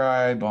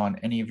subscribe on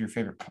any of your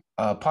favorite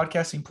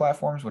podcasting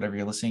platforms, whatever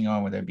you're listening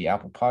on, whether it be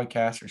Apple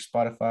Podcasts or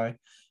Spotify.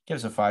 Give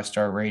us a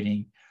 5-star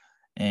rating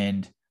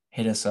and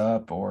hit us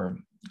up or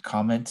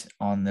comment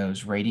on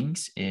those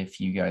ratings if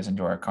you guys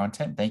enjoy our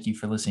content. Thank you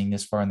for listening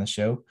this far in the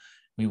show.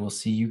 We will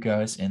see you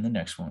guys in the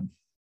next one.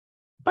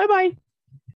 Bye-bye.